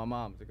 showed it to my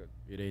mom. Like,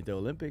 it ain't the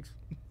Olympics.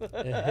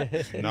 Not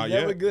yet.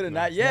 Never good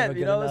enough. Not yet,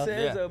 you know what I'm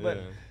saying? So, but,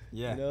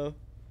 you know.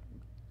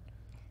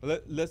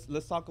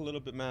 Let's talk a little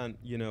bit, man.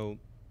 You know,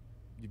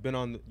 you've been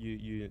on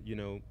you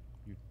know,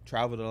 you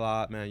traveled a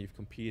lot, man. You've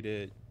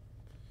competed,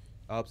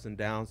 ups and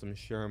downs, I'm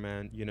sure,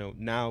 man. You know,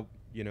 now,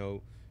 you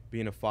know,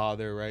 being a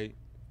father, right?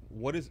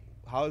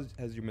 How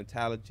has your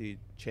mentality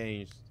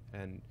changed?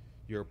 And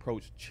your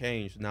approach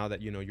changed now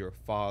that, you know, you're a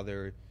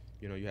father,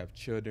 you know, you have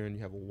children,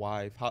 you have a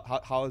wife?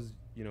 How has,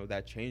 you know,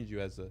 that changed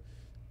you as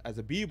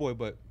a b-boy,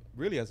 but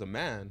really as a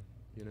man,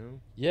 you know?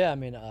 Yeah, I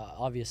mean,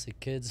 obviously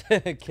kids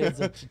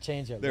kids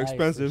change your They're life,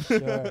 expensive. for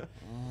sure.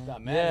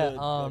 That manhood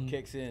Yeah,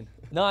 kicks in.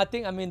 No, I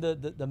think, I mean,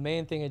 the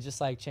main thing is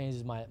just like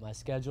changes my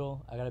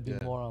schedule. I gotta be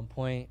Yeah. more on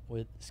point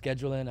with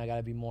scheduling. I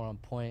gotta be more on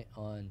point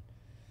on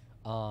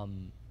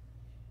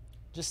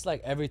just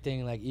like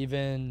everything, like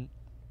even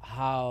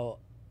how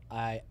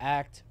I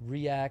act,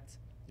 react,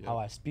 Yeah. how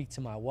I speak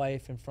to my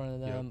wife in front of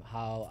them,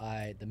 how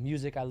the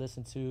music I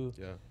listen to.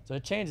 Yeah. So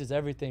it changes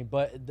everything.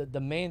 But the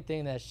main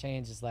thing that's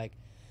changed is like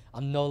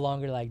I'm no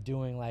longer like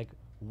doing like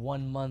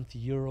 1 month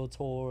Euro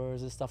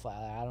tours and stuff like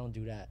that. I don't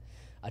do that.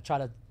 I try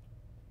to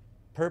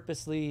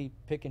purposely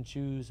pick and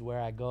choose where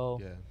I go,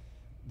 Yeah.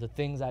 the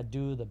things I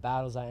do, the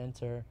battles I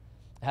enter.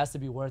 It has to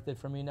be worth it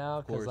for me now,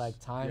 because course. like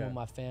time Yeah. with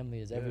my family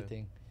is Yeah.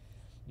 everything.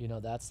 You know,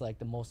 that's like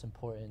the most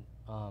important.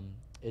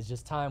 It's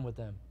just time with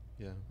them.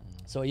 Yeah.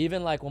 So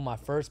even like when my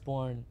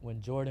firstborn,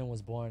 when Jordan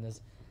was born,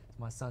 is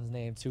my son's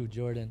name too,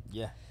 Jordan.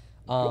 Yeah.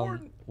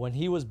 When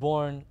he was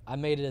born, I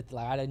made it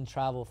like I didn't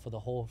travel for the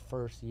whole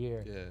first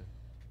year. Yeah.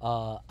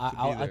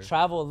 I there.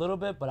 travel a little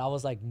bit, but I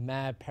was like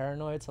mad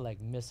paranoid to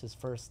like miss his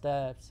first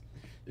steps,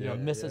 you know, Yeah.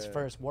 miss his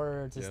first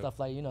words and Yep. stuff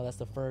like, you know, that's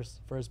the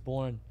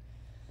firstborn.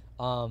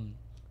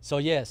 So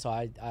yeah, so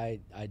I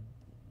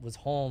was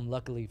home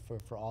luckily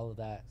for all of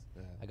that.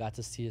 Yeah. I got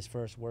to see his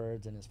first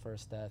words and his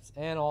first steps,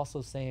 and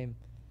also same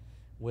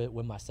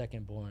with my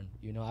secondborn.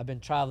 You know, I've been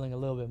traveling a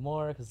little bit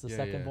more because the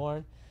Yeah, yeah.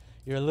 secondborn,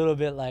 you're a little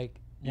bit like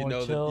You more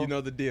know chill. you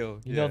know the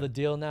deal. You know the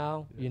deal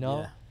now. You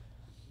know.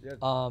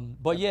 Yeah.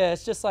 But yeah,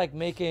 it's just like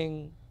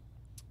making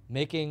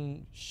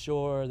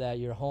sure that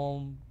you're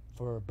home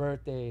for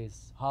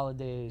birthdays,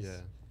 holidays,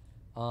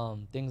 Yeah.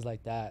 things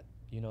like that.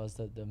 You know, is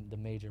the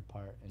major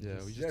part. And Yeah,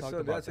 just, we just Yeah, talked so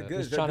about that's a that. good-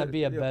 just trying to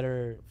be a yeah,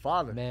 better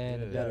father. man,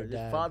 a Yeah. better just dad,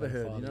 better fatherhood,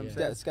 you know father, what I'm yeah.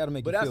 saying? It's got to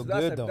make But you that's feel that's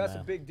good a, though, that's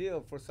man. a big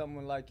deal for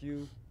someone like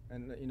you,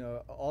 and you know,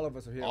 all of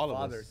us are here All of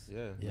fathers, us.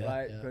 Yeah. Yeah.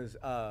 right? Because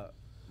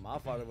my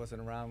father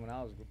wasn't around when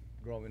I was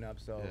growing up,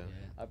 so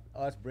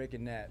us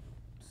breaking that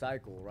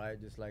cycle, right?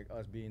 Just like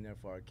us being there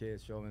for our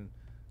kids, showing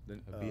the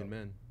Being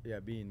men. yeah,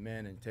 being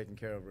men and taking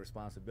care of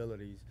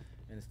responsibilities,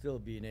 and still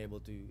being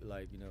able to,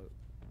 like, you know,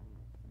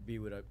 be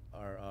with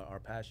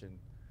our passion,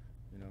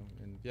 you know.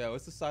 And Yeah,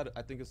 it's the side.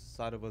 I think it's the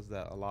side of us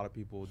that a lot of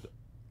people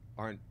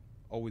aren't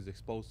always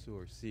exposed to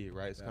or see.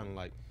 Right? It's Yeah. kind of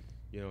like,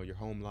 you know, your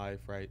home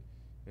life, right?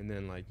 And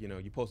then like, you know,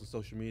 you post on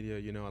social media.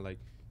 You know, like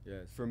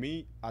yes, for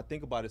me, I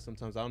think about it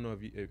sometimes. I don't know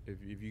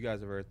if you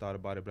guys have ever thought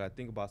about it, but I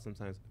think about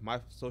sometimes my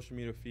social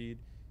media feed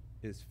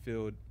is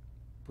filled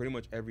pretty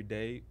much every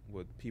day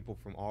with people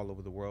from all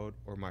over the world,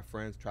 or my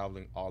friends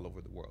traveling all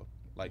over the world,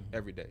 like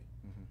every day.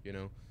 You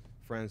know,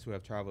 friends who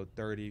have traveled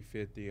 30,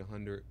 50,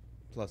 100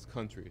 plus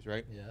countries,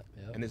 right? Yeah,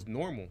 yeah. And it's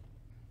normal.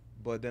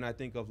 But then I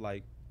think of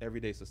like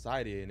everyday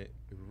society, and it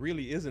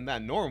really isn't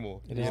that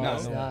normal. It No, is not.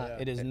 it's normal.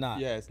 not. It is not.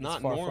 Yeah, it's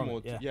not far from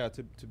normal it,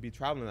 to be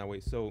traveling that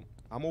way. So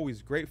I'm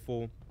always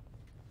grateful,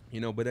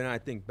 you know, but then I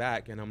think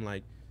back and I'm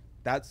like,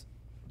 that's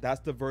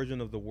the version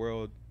of the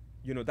world,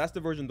 you know, that's the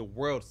version the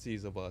world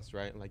sees of us,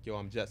 right? Like, yo,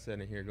 I'm jet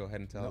setting here, go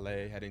heading to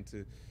LA, heading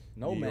to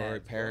New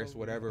York, Paris,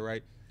 whatever,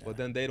 right? But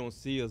then they don't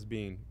see us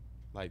being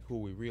like who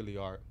we really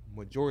are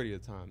majority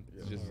of the time.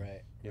 It's just,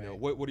 Right. you know,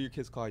 what do your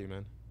kids call you,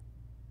 man?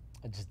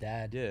 Just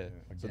dad. Yeah. Or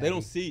So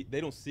daddy.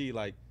 they don't see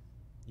like,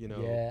 you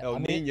know, Yeah, El I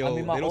mean,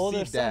 Niño. my they don't older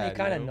see son, dad, he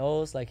kind of you know?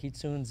 knows, like he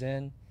tunes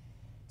in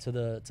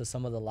to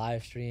some of the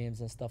live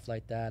streams and stuff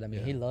like that. I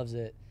mean, he Yeah. loves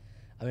it.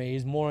 I mean,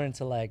 he's more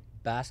into like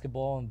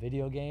basketball and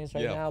video games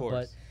right Yeah, of now, but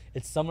course.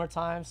 it's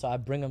summertime, so I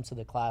bring him to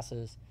the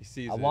classes. He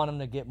sees I it. want him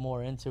to get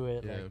more into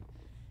it. Yeah. Like,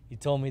 he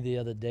told me the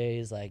other day,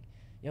 he's like,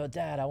 "Yo,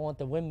 Dad, I want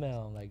the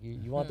windmill." I'm like,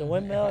 you want the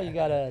windmill? You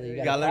gotta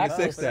gotta learn the practice,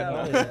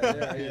 six-step, you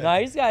no? know? No,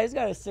 he's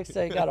got a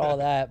six-step, he got all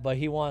that, but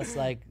he wants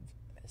like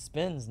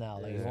spins now.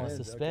 Like he Yeah. wants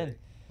to Spins,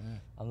 spin. okay.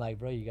 I'm like,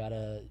 bro, you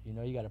gotta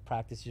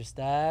practice your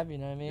stab. You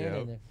know what I mean? Yep.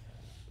 And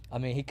I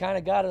mean, he kind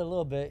of got it a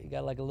little bit. He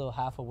got like a little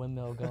half a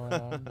windmill going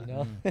on, you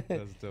know.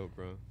 That's dope,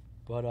 bro.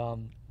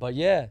 But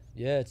yeah,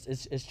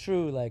 it's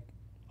true. Like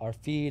our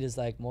feed is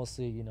like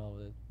mostly, you know,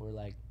 we're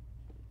like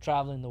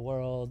traveling the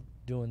world,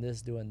 doing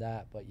this, doing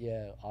that. But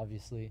yeah,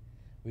 obviously,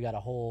 we got a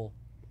whole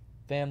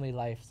family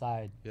life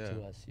side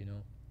to us, you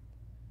know.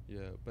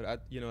 Yeah,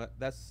 but you know,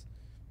 that's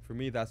for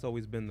me. That's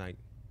always been like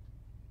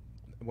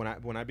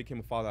when I became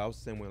a father, I was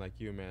the same way like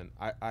you, man.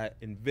 I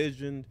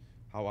envisioned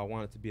how I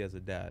wanted to be as a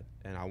dad,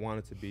 and I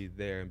wanted to be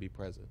there and be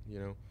present. You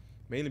know,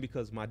 mainly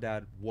because my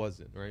dad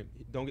wasn't, right.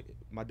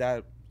 My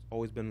dad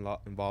always been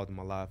involved in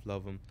my life.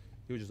 Love him.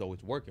 He was just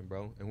always working,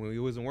 bro. And when he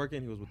wasn't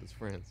working, he was with his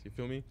friends. You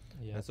feel me?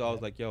 Yeah. And so I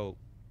was like, yo,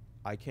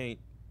 I can't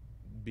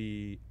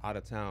be out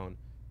of town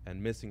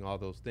and missing all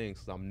those things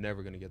because I'm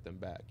never gonna get them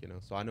back. You know.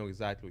 So I know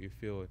exactly what you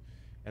feel,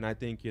 and I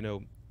think, you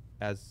know,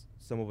 as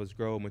some of us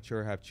grow,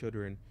 mature, have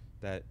children,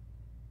 that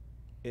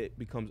it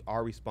becomes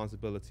our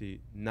responsibility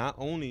not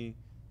only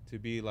to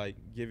be like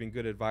giving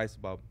good advice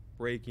about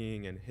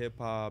breaking and hip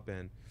hop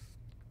and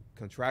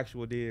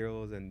contractual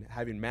deals and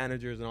having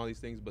managers and all these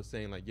things, but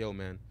saying like, yo,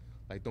 man,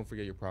 like, don't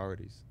forget your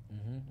priorities.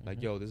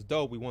 Like, yo, this is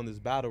dope. We won this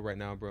battle right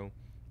now, bro.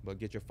 But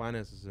get your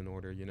finances in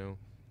order, you know.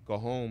 Go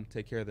home,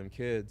 take care of them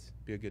kids,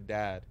 be a good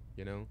dad,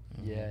 you know.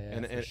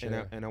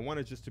 And I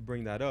wanted just to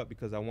bring that up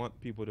because I want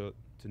people to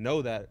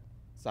know that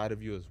side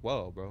of you as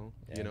well, bro.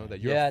 You know, that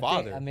you're a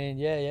father. I mean,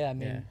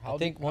 I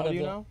think one of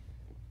the.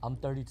 I'm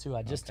 32.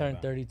 I just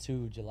turned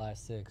 32 July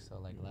 6th, so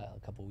like a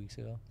couple weeks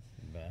ago.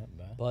 Bad.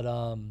 But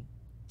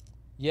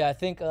I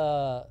think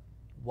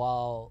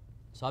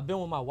so I've been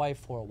with my wife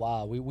for a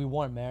while. We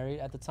weren't married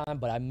at the time,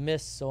 but I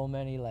missed so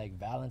many like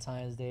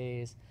Valentine's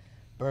days,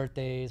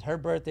 birthdays. Her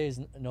birthday is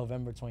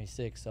November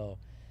 26th, so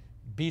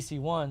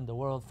BC1, the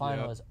world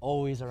final, is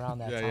always around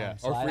that time. Yeah.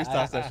 So Or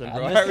freestyle session,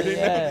 bro.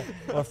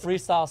 Or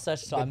freestyle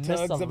session. So I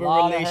missed a of a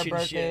lot of her relationship.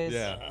 birthdays.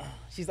 Yeah.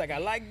 She's like, I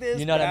like this,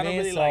 You know but what I I don't mean?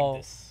 really So-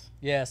 like this.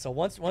 Yeah, so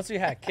once we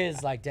had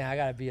kids, like, damn, I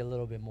gotta be a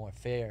little bit more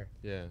fair.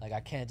 Yeah. Like, I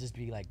can't just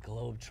be like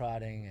globe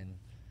trotting and.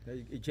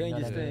 It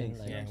changes what I mean? things.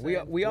 Like- you know Yeah, what I'm we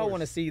saying? we all Of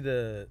want to course. see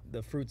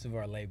the fruits of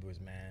our labors,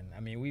 man.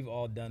 I mean, we've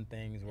all done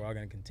things. We're all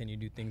gonna continue to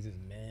do things as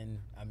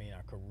men. I mean,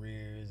 our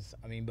careers.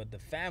 I mean, but the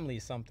family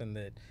is something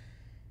that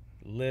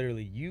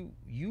literally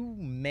you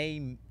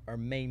may or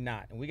may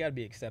not, and we gotta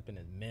be accepting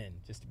as men,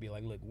 just to be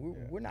like, look,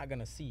 we're not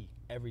gonna see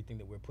everything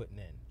that we're putting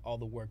in, all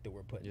the work that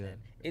we're putting in.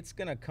 It's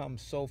gonna come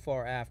so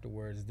far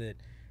afterwards that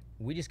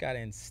we just gotta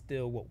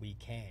instill what we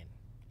can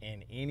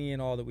in any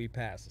and all that we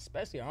pass,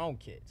 especially our own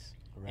kids.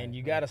 And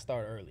you got to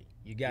start early.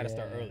 You got to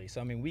start early.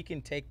 So, I mean, we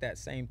can take that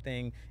same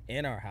thing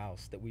in our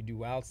house that we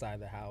do outside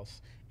the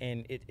house,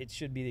 and it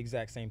should be the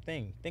exact same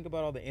thing. Think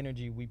about all the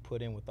energy we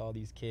put in with all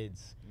these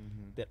kids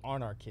that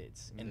aren't our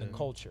kids, and the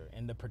culture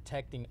and the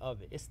protecting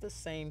of it. It's the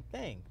same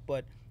thing,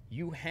 but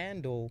you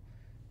handle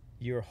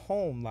your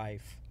home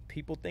life.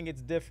 People think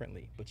it's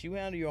differently, but you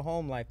handle your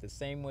home life the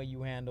same way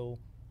you handle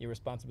your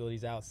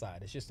responsibilities outside.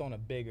 It's just on a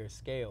bigger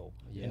scale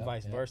and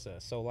vice versa.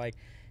 So, like,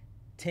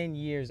 10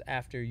 years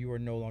after you are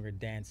no longer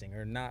dancing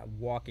or not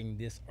walking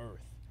this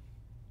earth,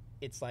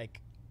 it's like,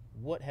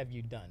 what have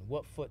you done?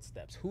 What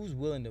footsteps? Who's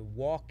willing to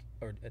walk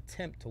or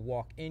attempt to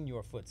walk in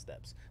your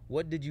footsteps?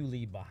 What did you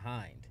leave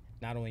behind,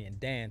 not only in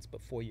dance but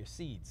for your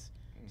seeds?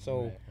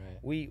 So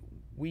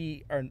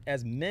we are,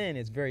 as men,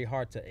 it's very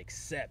hard to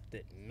accept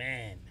that,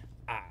 man,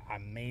 I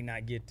may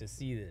not get to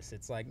see this.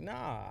 It's like,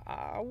 nah,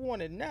 I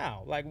want it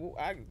now. Like,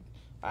 I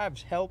have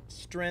health,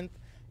 strength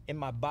in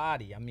my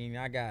body. I mean,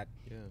 I got,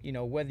 you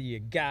know, whether you're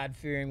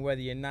God-fearing,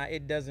 whether you're not,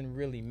 it doesn't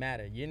really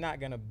matter. You're not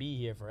going to be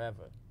here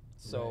forever.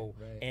 So,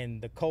 and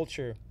the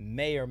culture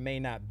may or may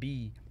not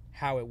be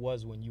how it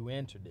was when you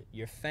entered it.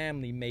 Your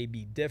family may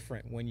be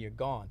different when you're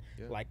gone.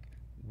 Like,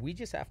 we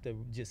just have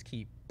to just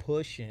keep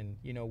pushing,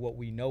 you know, what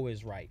we know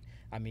is right.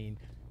 I mean,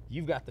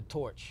 you've got the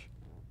torch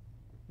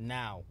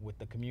now with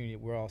the community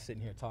we're all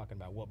sitting here talking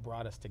about, what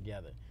brought us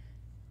together.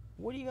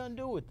 What are you going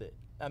to do with it?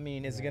 I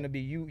mean, is it going to be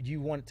you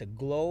want it to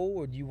glow,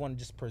 or do you want to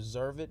just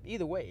preserve it?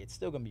 Either way, it's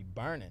still going to be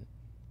burning.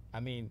 I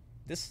mean,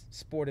 this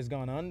sport has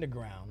gone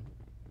underground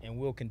and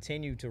will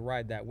continue to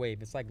ride that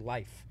wave. It's like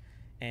life.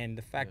 And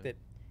the fact that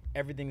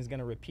everything is going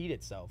to repeat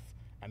itself.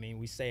 I mean,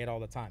 we say it all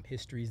the time.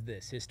 History's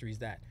this, history's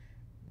that.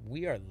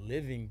 We are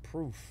living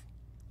proof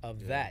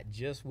of that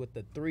just with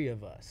the three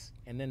of us.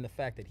 And then the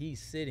fact that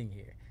he's sitting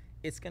here,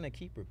 it's going to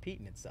keep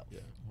repeating itself.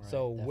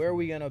 So where are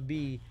we going to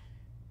be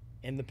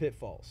in the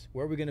pitfalls?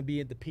 Where are we going to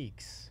be at the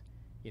peaks?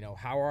 You know,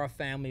 how are our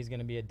families going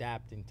to be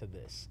adapting to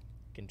this?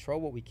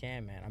 Control what we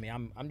can, man. I mean,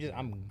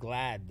 I'm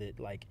glad that,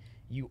 like,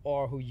 you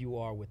are who you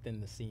are within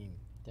the scene.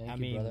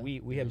 Thank you, brother.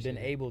 we have been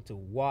able to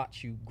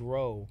watch you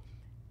grow.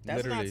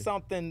 That's Literally. not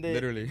something that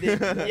Literally.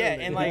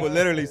 and like People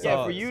literally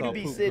saw for you saw to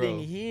be Poop sitting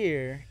grow.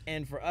 here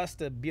and for us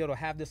to be able to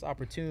have this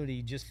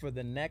opportunity just for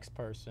the next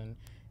person,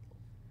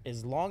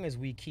 as long as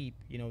we keep,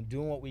 you know,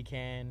 doing what we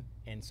can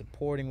and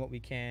supporting what we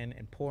can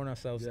and pouring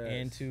ourselves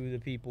into the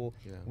people,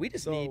 we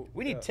just need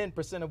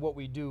 10% of what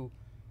we do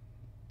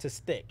to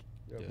stick.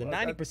 The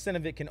 90%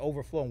 of it can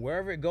overflow, and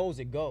wherever it goes,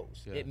 it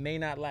goes. It may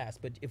not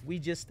last, but if we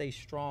just stay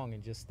strong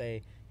and just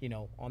stay, you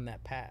know, on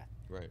that path.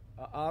 Right.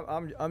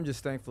 I'm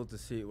just thankful to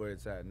see where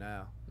it's at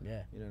now.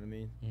 Yeah. You know what I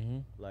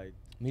mean? Like,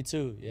 Me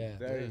too. Yeah.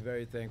 very,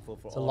 very thankful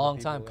for It's a all long the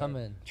people time that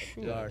coming.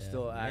 that are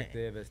still man.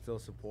 active and still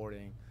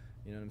supporting.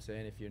 You know what I'm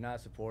saying? If you're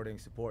not supporting,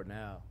 support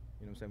now.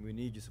 You know what I'm saying? We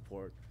need your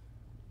support.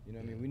 You know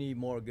what I mean? We need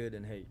more good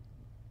than hate.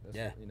 That's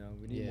what, you know,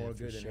 we need more for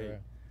good than hate.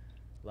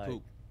 Like,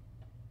 Poop.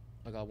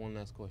 I got one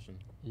last question.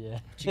 Yeah.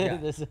 You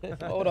got? This-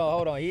 Hold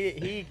on.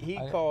 He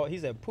called. He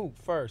said poop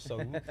first.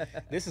 So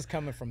this is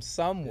coming from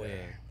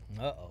somewhere.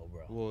 Uh-oh,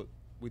 bro. Well,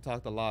 we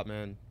talked a lot,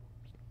 man.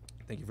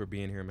 Thank you for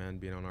being here, man,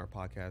 being on our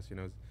podcast. You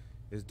know,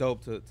 it's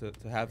dope to have Thanks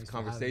for having me,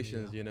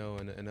 conversations, yo. you know,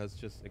 and us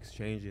just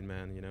exchanging,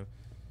 man, you know.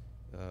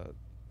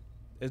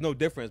 There's no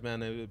difference,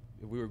 man, if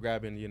we were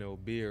grabbing, you know,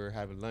 beer or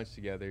having lunch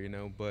together, you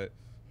know, but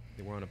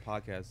we're on a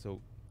podcast. So,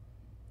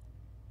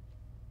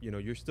 you know,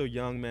 you're still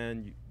young,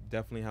 man. You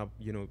definitely have,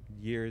 you know,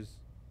 years,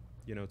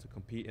 you know, to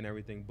compete and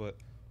everything. But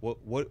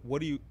what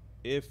do you,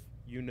 if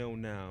you know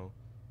now,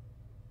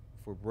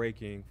 for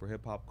breaking, for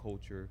hip hop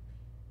culture,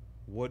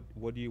 what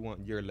do you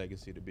want your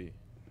legacy to be?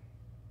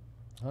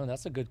 Oh,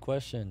 that's a good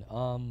question.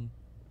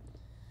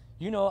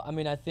 You know, I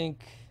mean, I think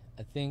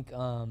the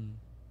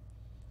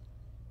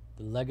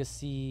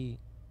legacy,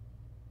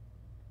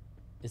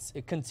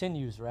 it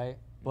continues, right?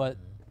 But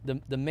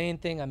the main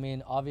thing, I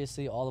mean,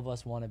 obviously all of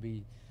us want to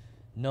be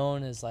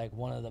known as like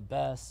one of the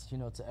best, you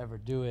know, to ever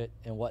do it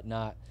and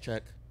whatnot.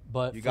 Check.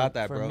 But You got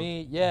that, for bro.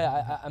 me,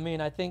 yeah, I mean,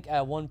 I think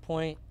at one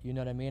point, you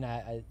know what I mean?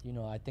 I you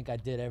know, I think I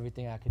did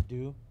everything I could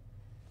do,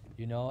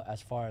 you know,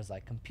 as far as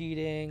like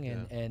competing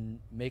and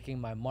making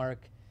my mark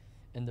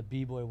in the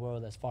b-boy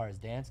world as far as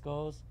dance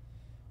goes.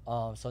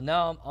 So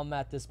now I'm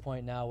at this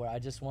point now where I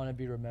just want to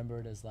be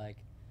remembered as like,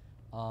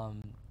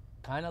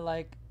 kind of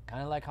like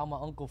how my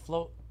Uncle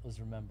Float was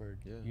remembered.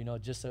 Yeah. You know,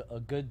 just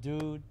a good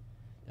dude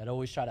that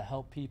always try to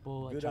help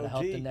people and Good try to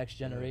help the OG. next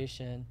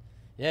generation.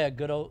 Yeah,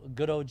 good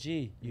OG.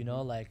 You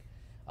know, like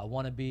I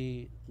want to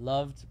be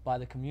loved by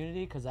the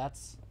community because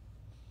that's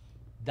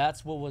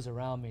what was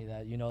around me.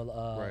 That, you know,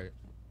 Right.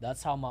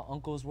 that's how my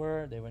uncles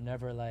were. They were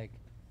never like,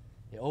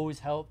 they always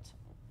helped.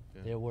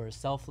 Yeah. They were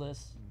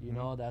selfless. You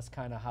know, that's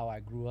kind of how I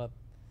grew up.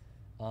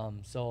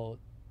 So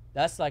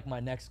that's like my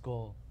next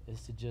goal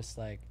is to just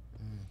like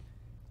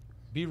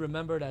be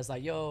remembered as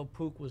like, yo,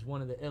 Pook was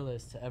one of the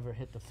illest to ever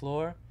hit the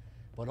floor,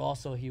 but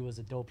also he was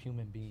a dope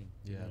human being.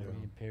 Yeah, You know what bro. I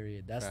mean?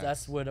 Period. That's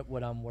Facts.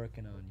 what I'm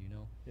working on, you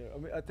know? Yeah, I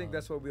mean, I think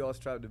that's what we all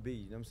strive to be.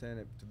 You know what I'm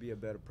saying? To be a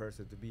better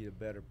person, to be a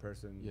better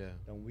person Yeah.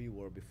 than we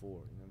were before.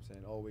 You know what I'm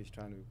saying? Always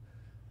trying to.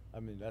 I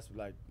mean, that's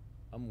like,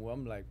 I'm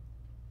like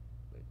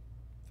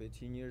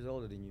 15 years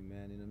older than you,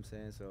 man. You know what I'm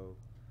saying? So,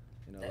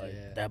 you know, like,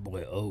 Yeah. That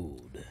boy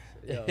old.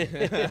 yeah,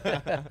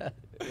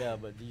 yeah.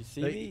 But do you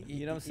see Like, me?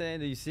 You know what I'm saying?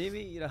 Do you see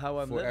me? You know how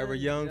I'm Forever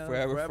living? young, You know,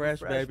 forever fresh,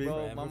 baby. Bro.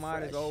 Forever My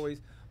mind is fresh.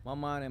 always, my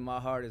mind and my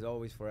heart is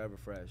always forever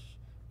fresh.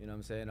 You know what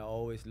I'm saying? I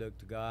always look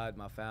to God,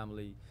 my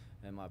family,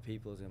 and my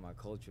peoples and my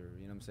culture.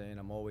 You know what I'm saying?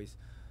 I'm always,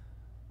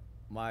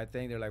 my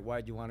thing, they're like,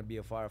 why'd you want to be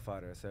a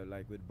firefighter? I said,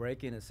 like, with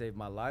breaking it saved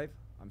my life.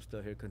 I'm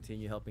still here,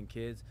 continue helping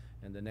kids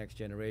and the next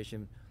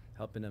generation,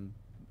 helping them,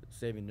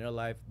 saving their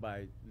life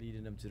by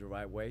leading them to the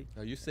right way.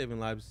 Are you saving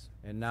lives?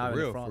 And now For in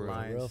real, the front for real.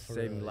 lines, For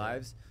saving real, yeah.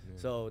 lives. Yeah.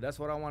 So that's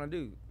what I want to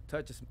do.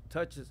 Touch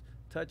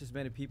as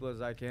many people as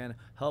I can.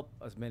 Help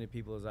as many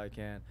people as I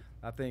can.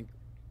 I think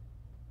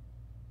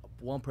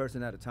one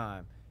person at a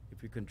time.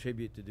 If we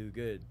contribute to do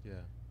good. Yeah.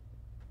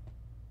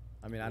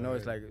 I mean, I know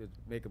it's Right. like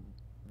make a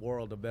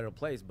world a better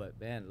place, but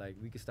man, like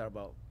we could start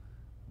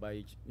by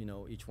each, you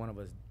know, each one of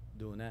us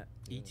doing that.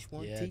 Each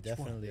one Yeah, teach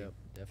definitely. one.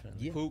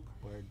 Definitely. Yeah. Pook,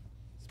 Word.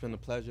 it's been a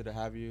pleasure to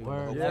have you. on the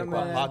Word. Hope Yeah,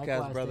 Squad man. podcast,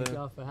 Likewise, brother. Thank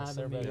y'all for having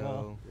sir, me, brother.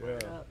 yo.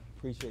 Yeah.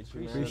 Appreciate you,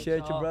 man. Appreciate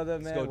you, y'all. brother,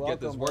 Let's man. go get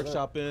this Welcome, brother.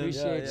 workshop in.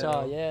 Appreciate yeah.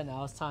 y'all. Yeah,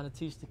 now it's time to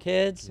teach the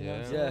kids. You know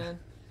what I'm Yeah. saying?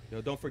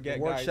 Yo, don't forget,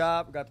 The guys.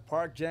 workshop, got the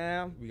park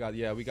jam. We got a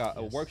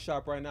Yes.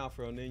 workshop right now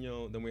for El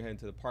Nino. Then we're heading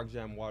to the Park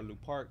Jam Waterloo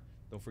Park.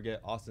 Don't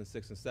forget Austin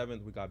 6th and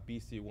 7th. We got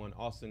BC1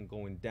 Austin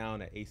going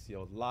down at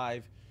ACL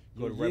Live.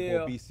 Go to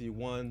Yeah.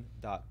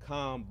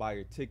 RedBullBC1.com. Buy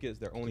your tickets.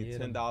 They're only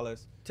Get 'em.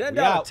 $10. $10 We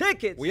out.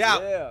 tickets. We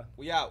out. Yeah.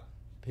 We out.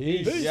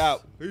 Peace. We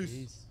out. Peace.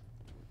 Peace.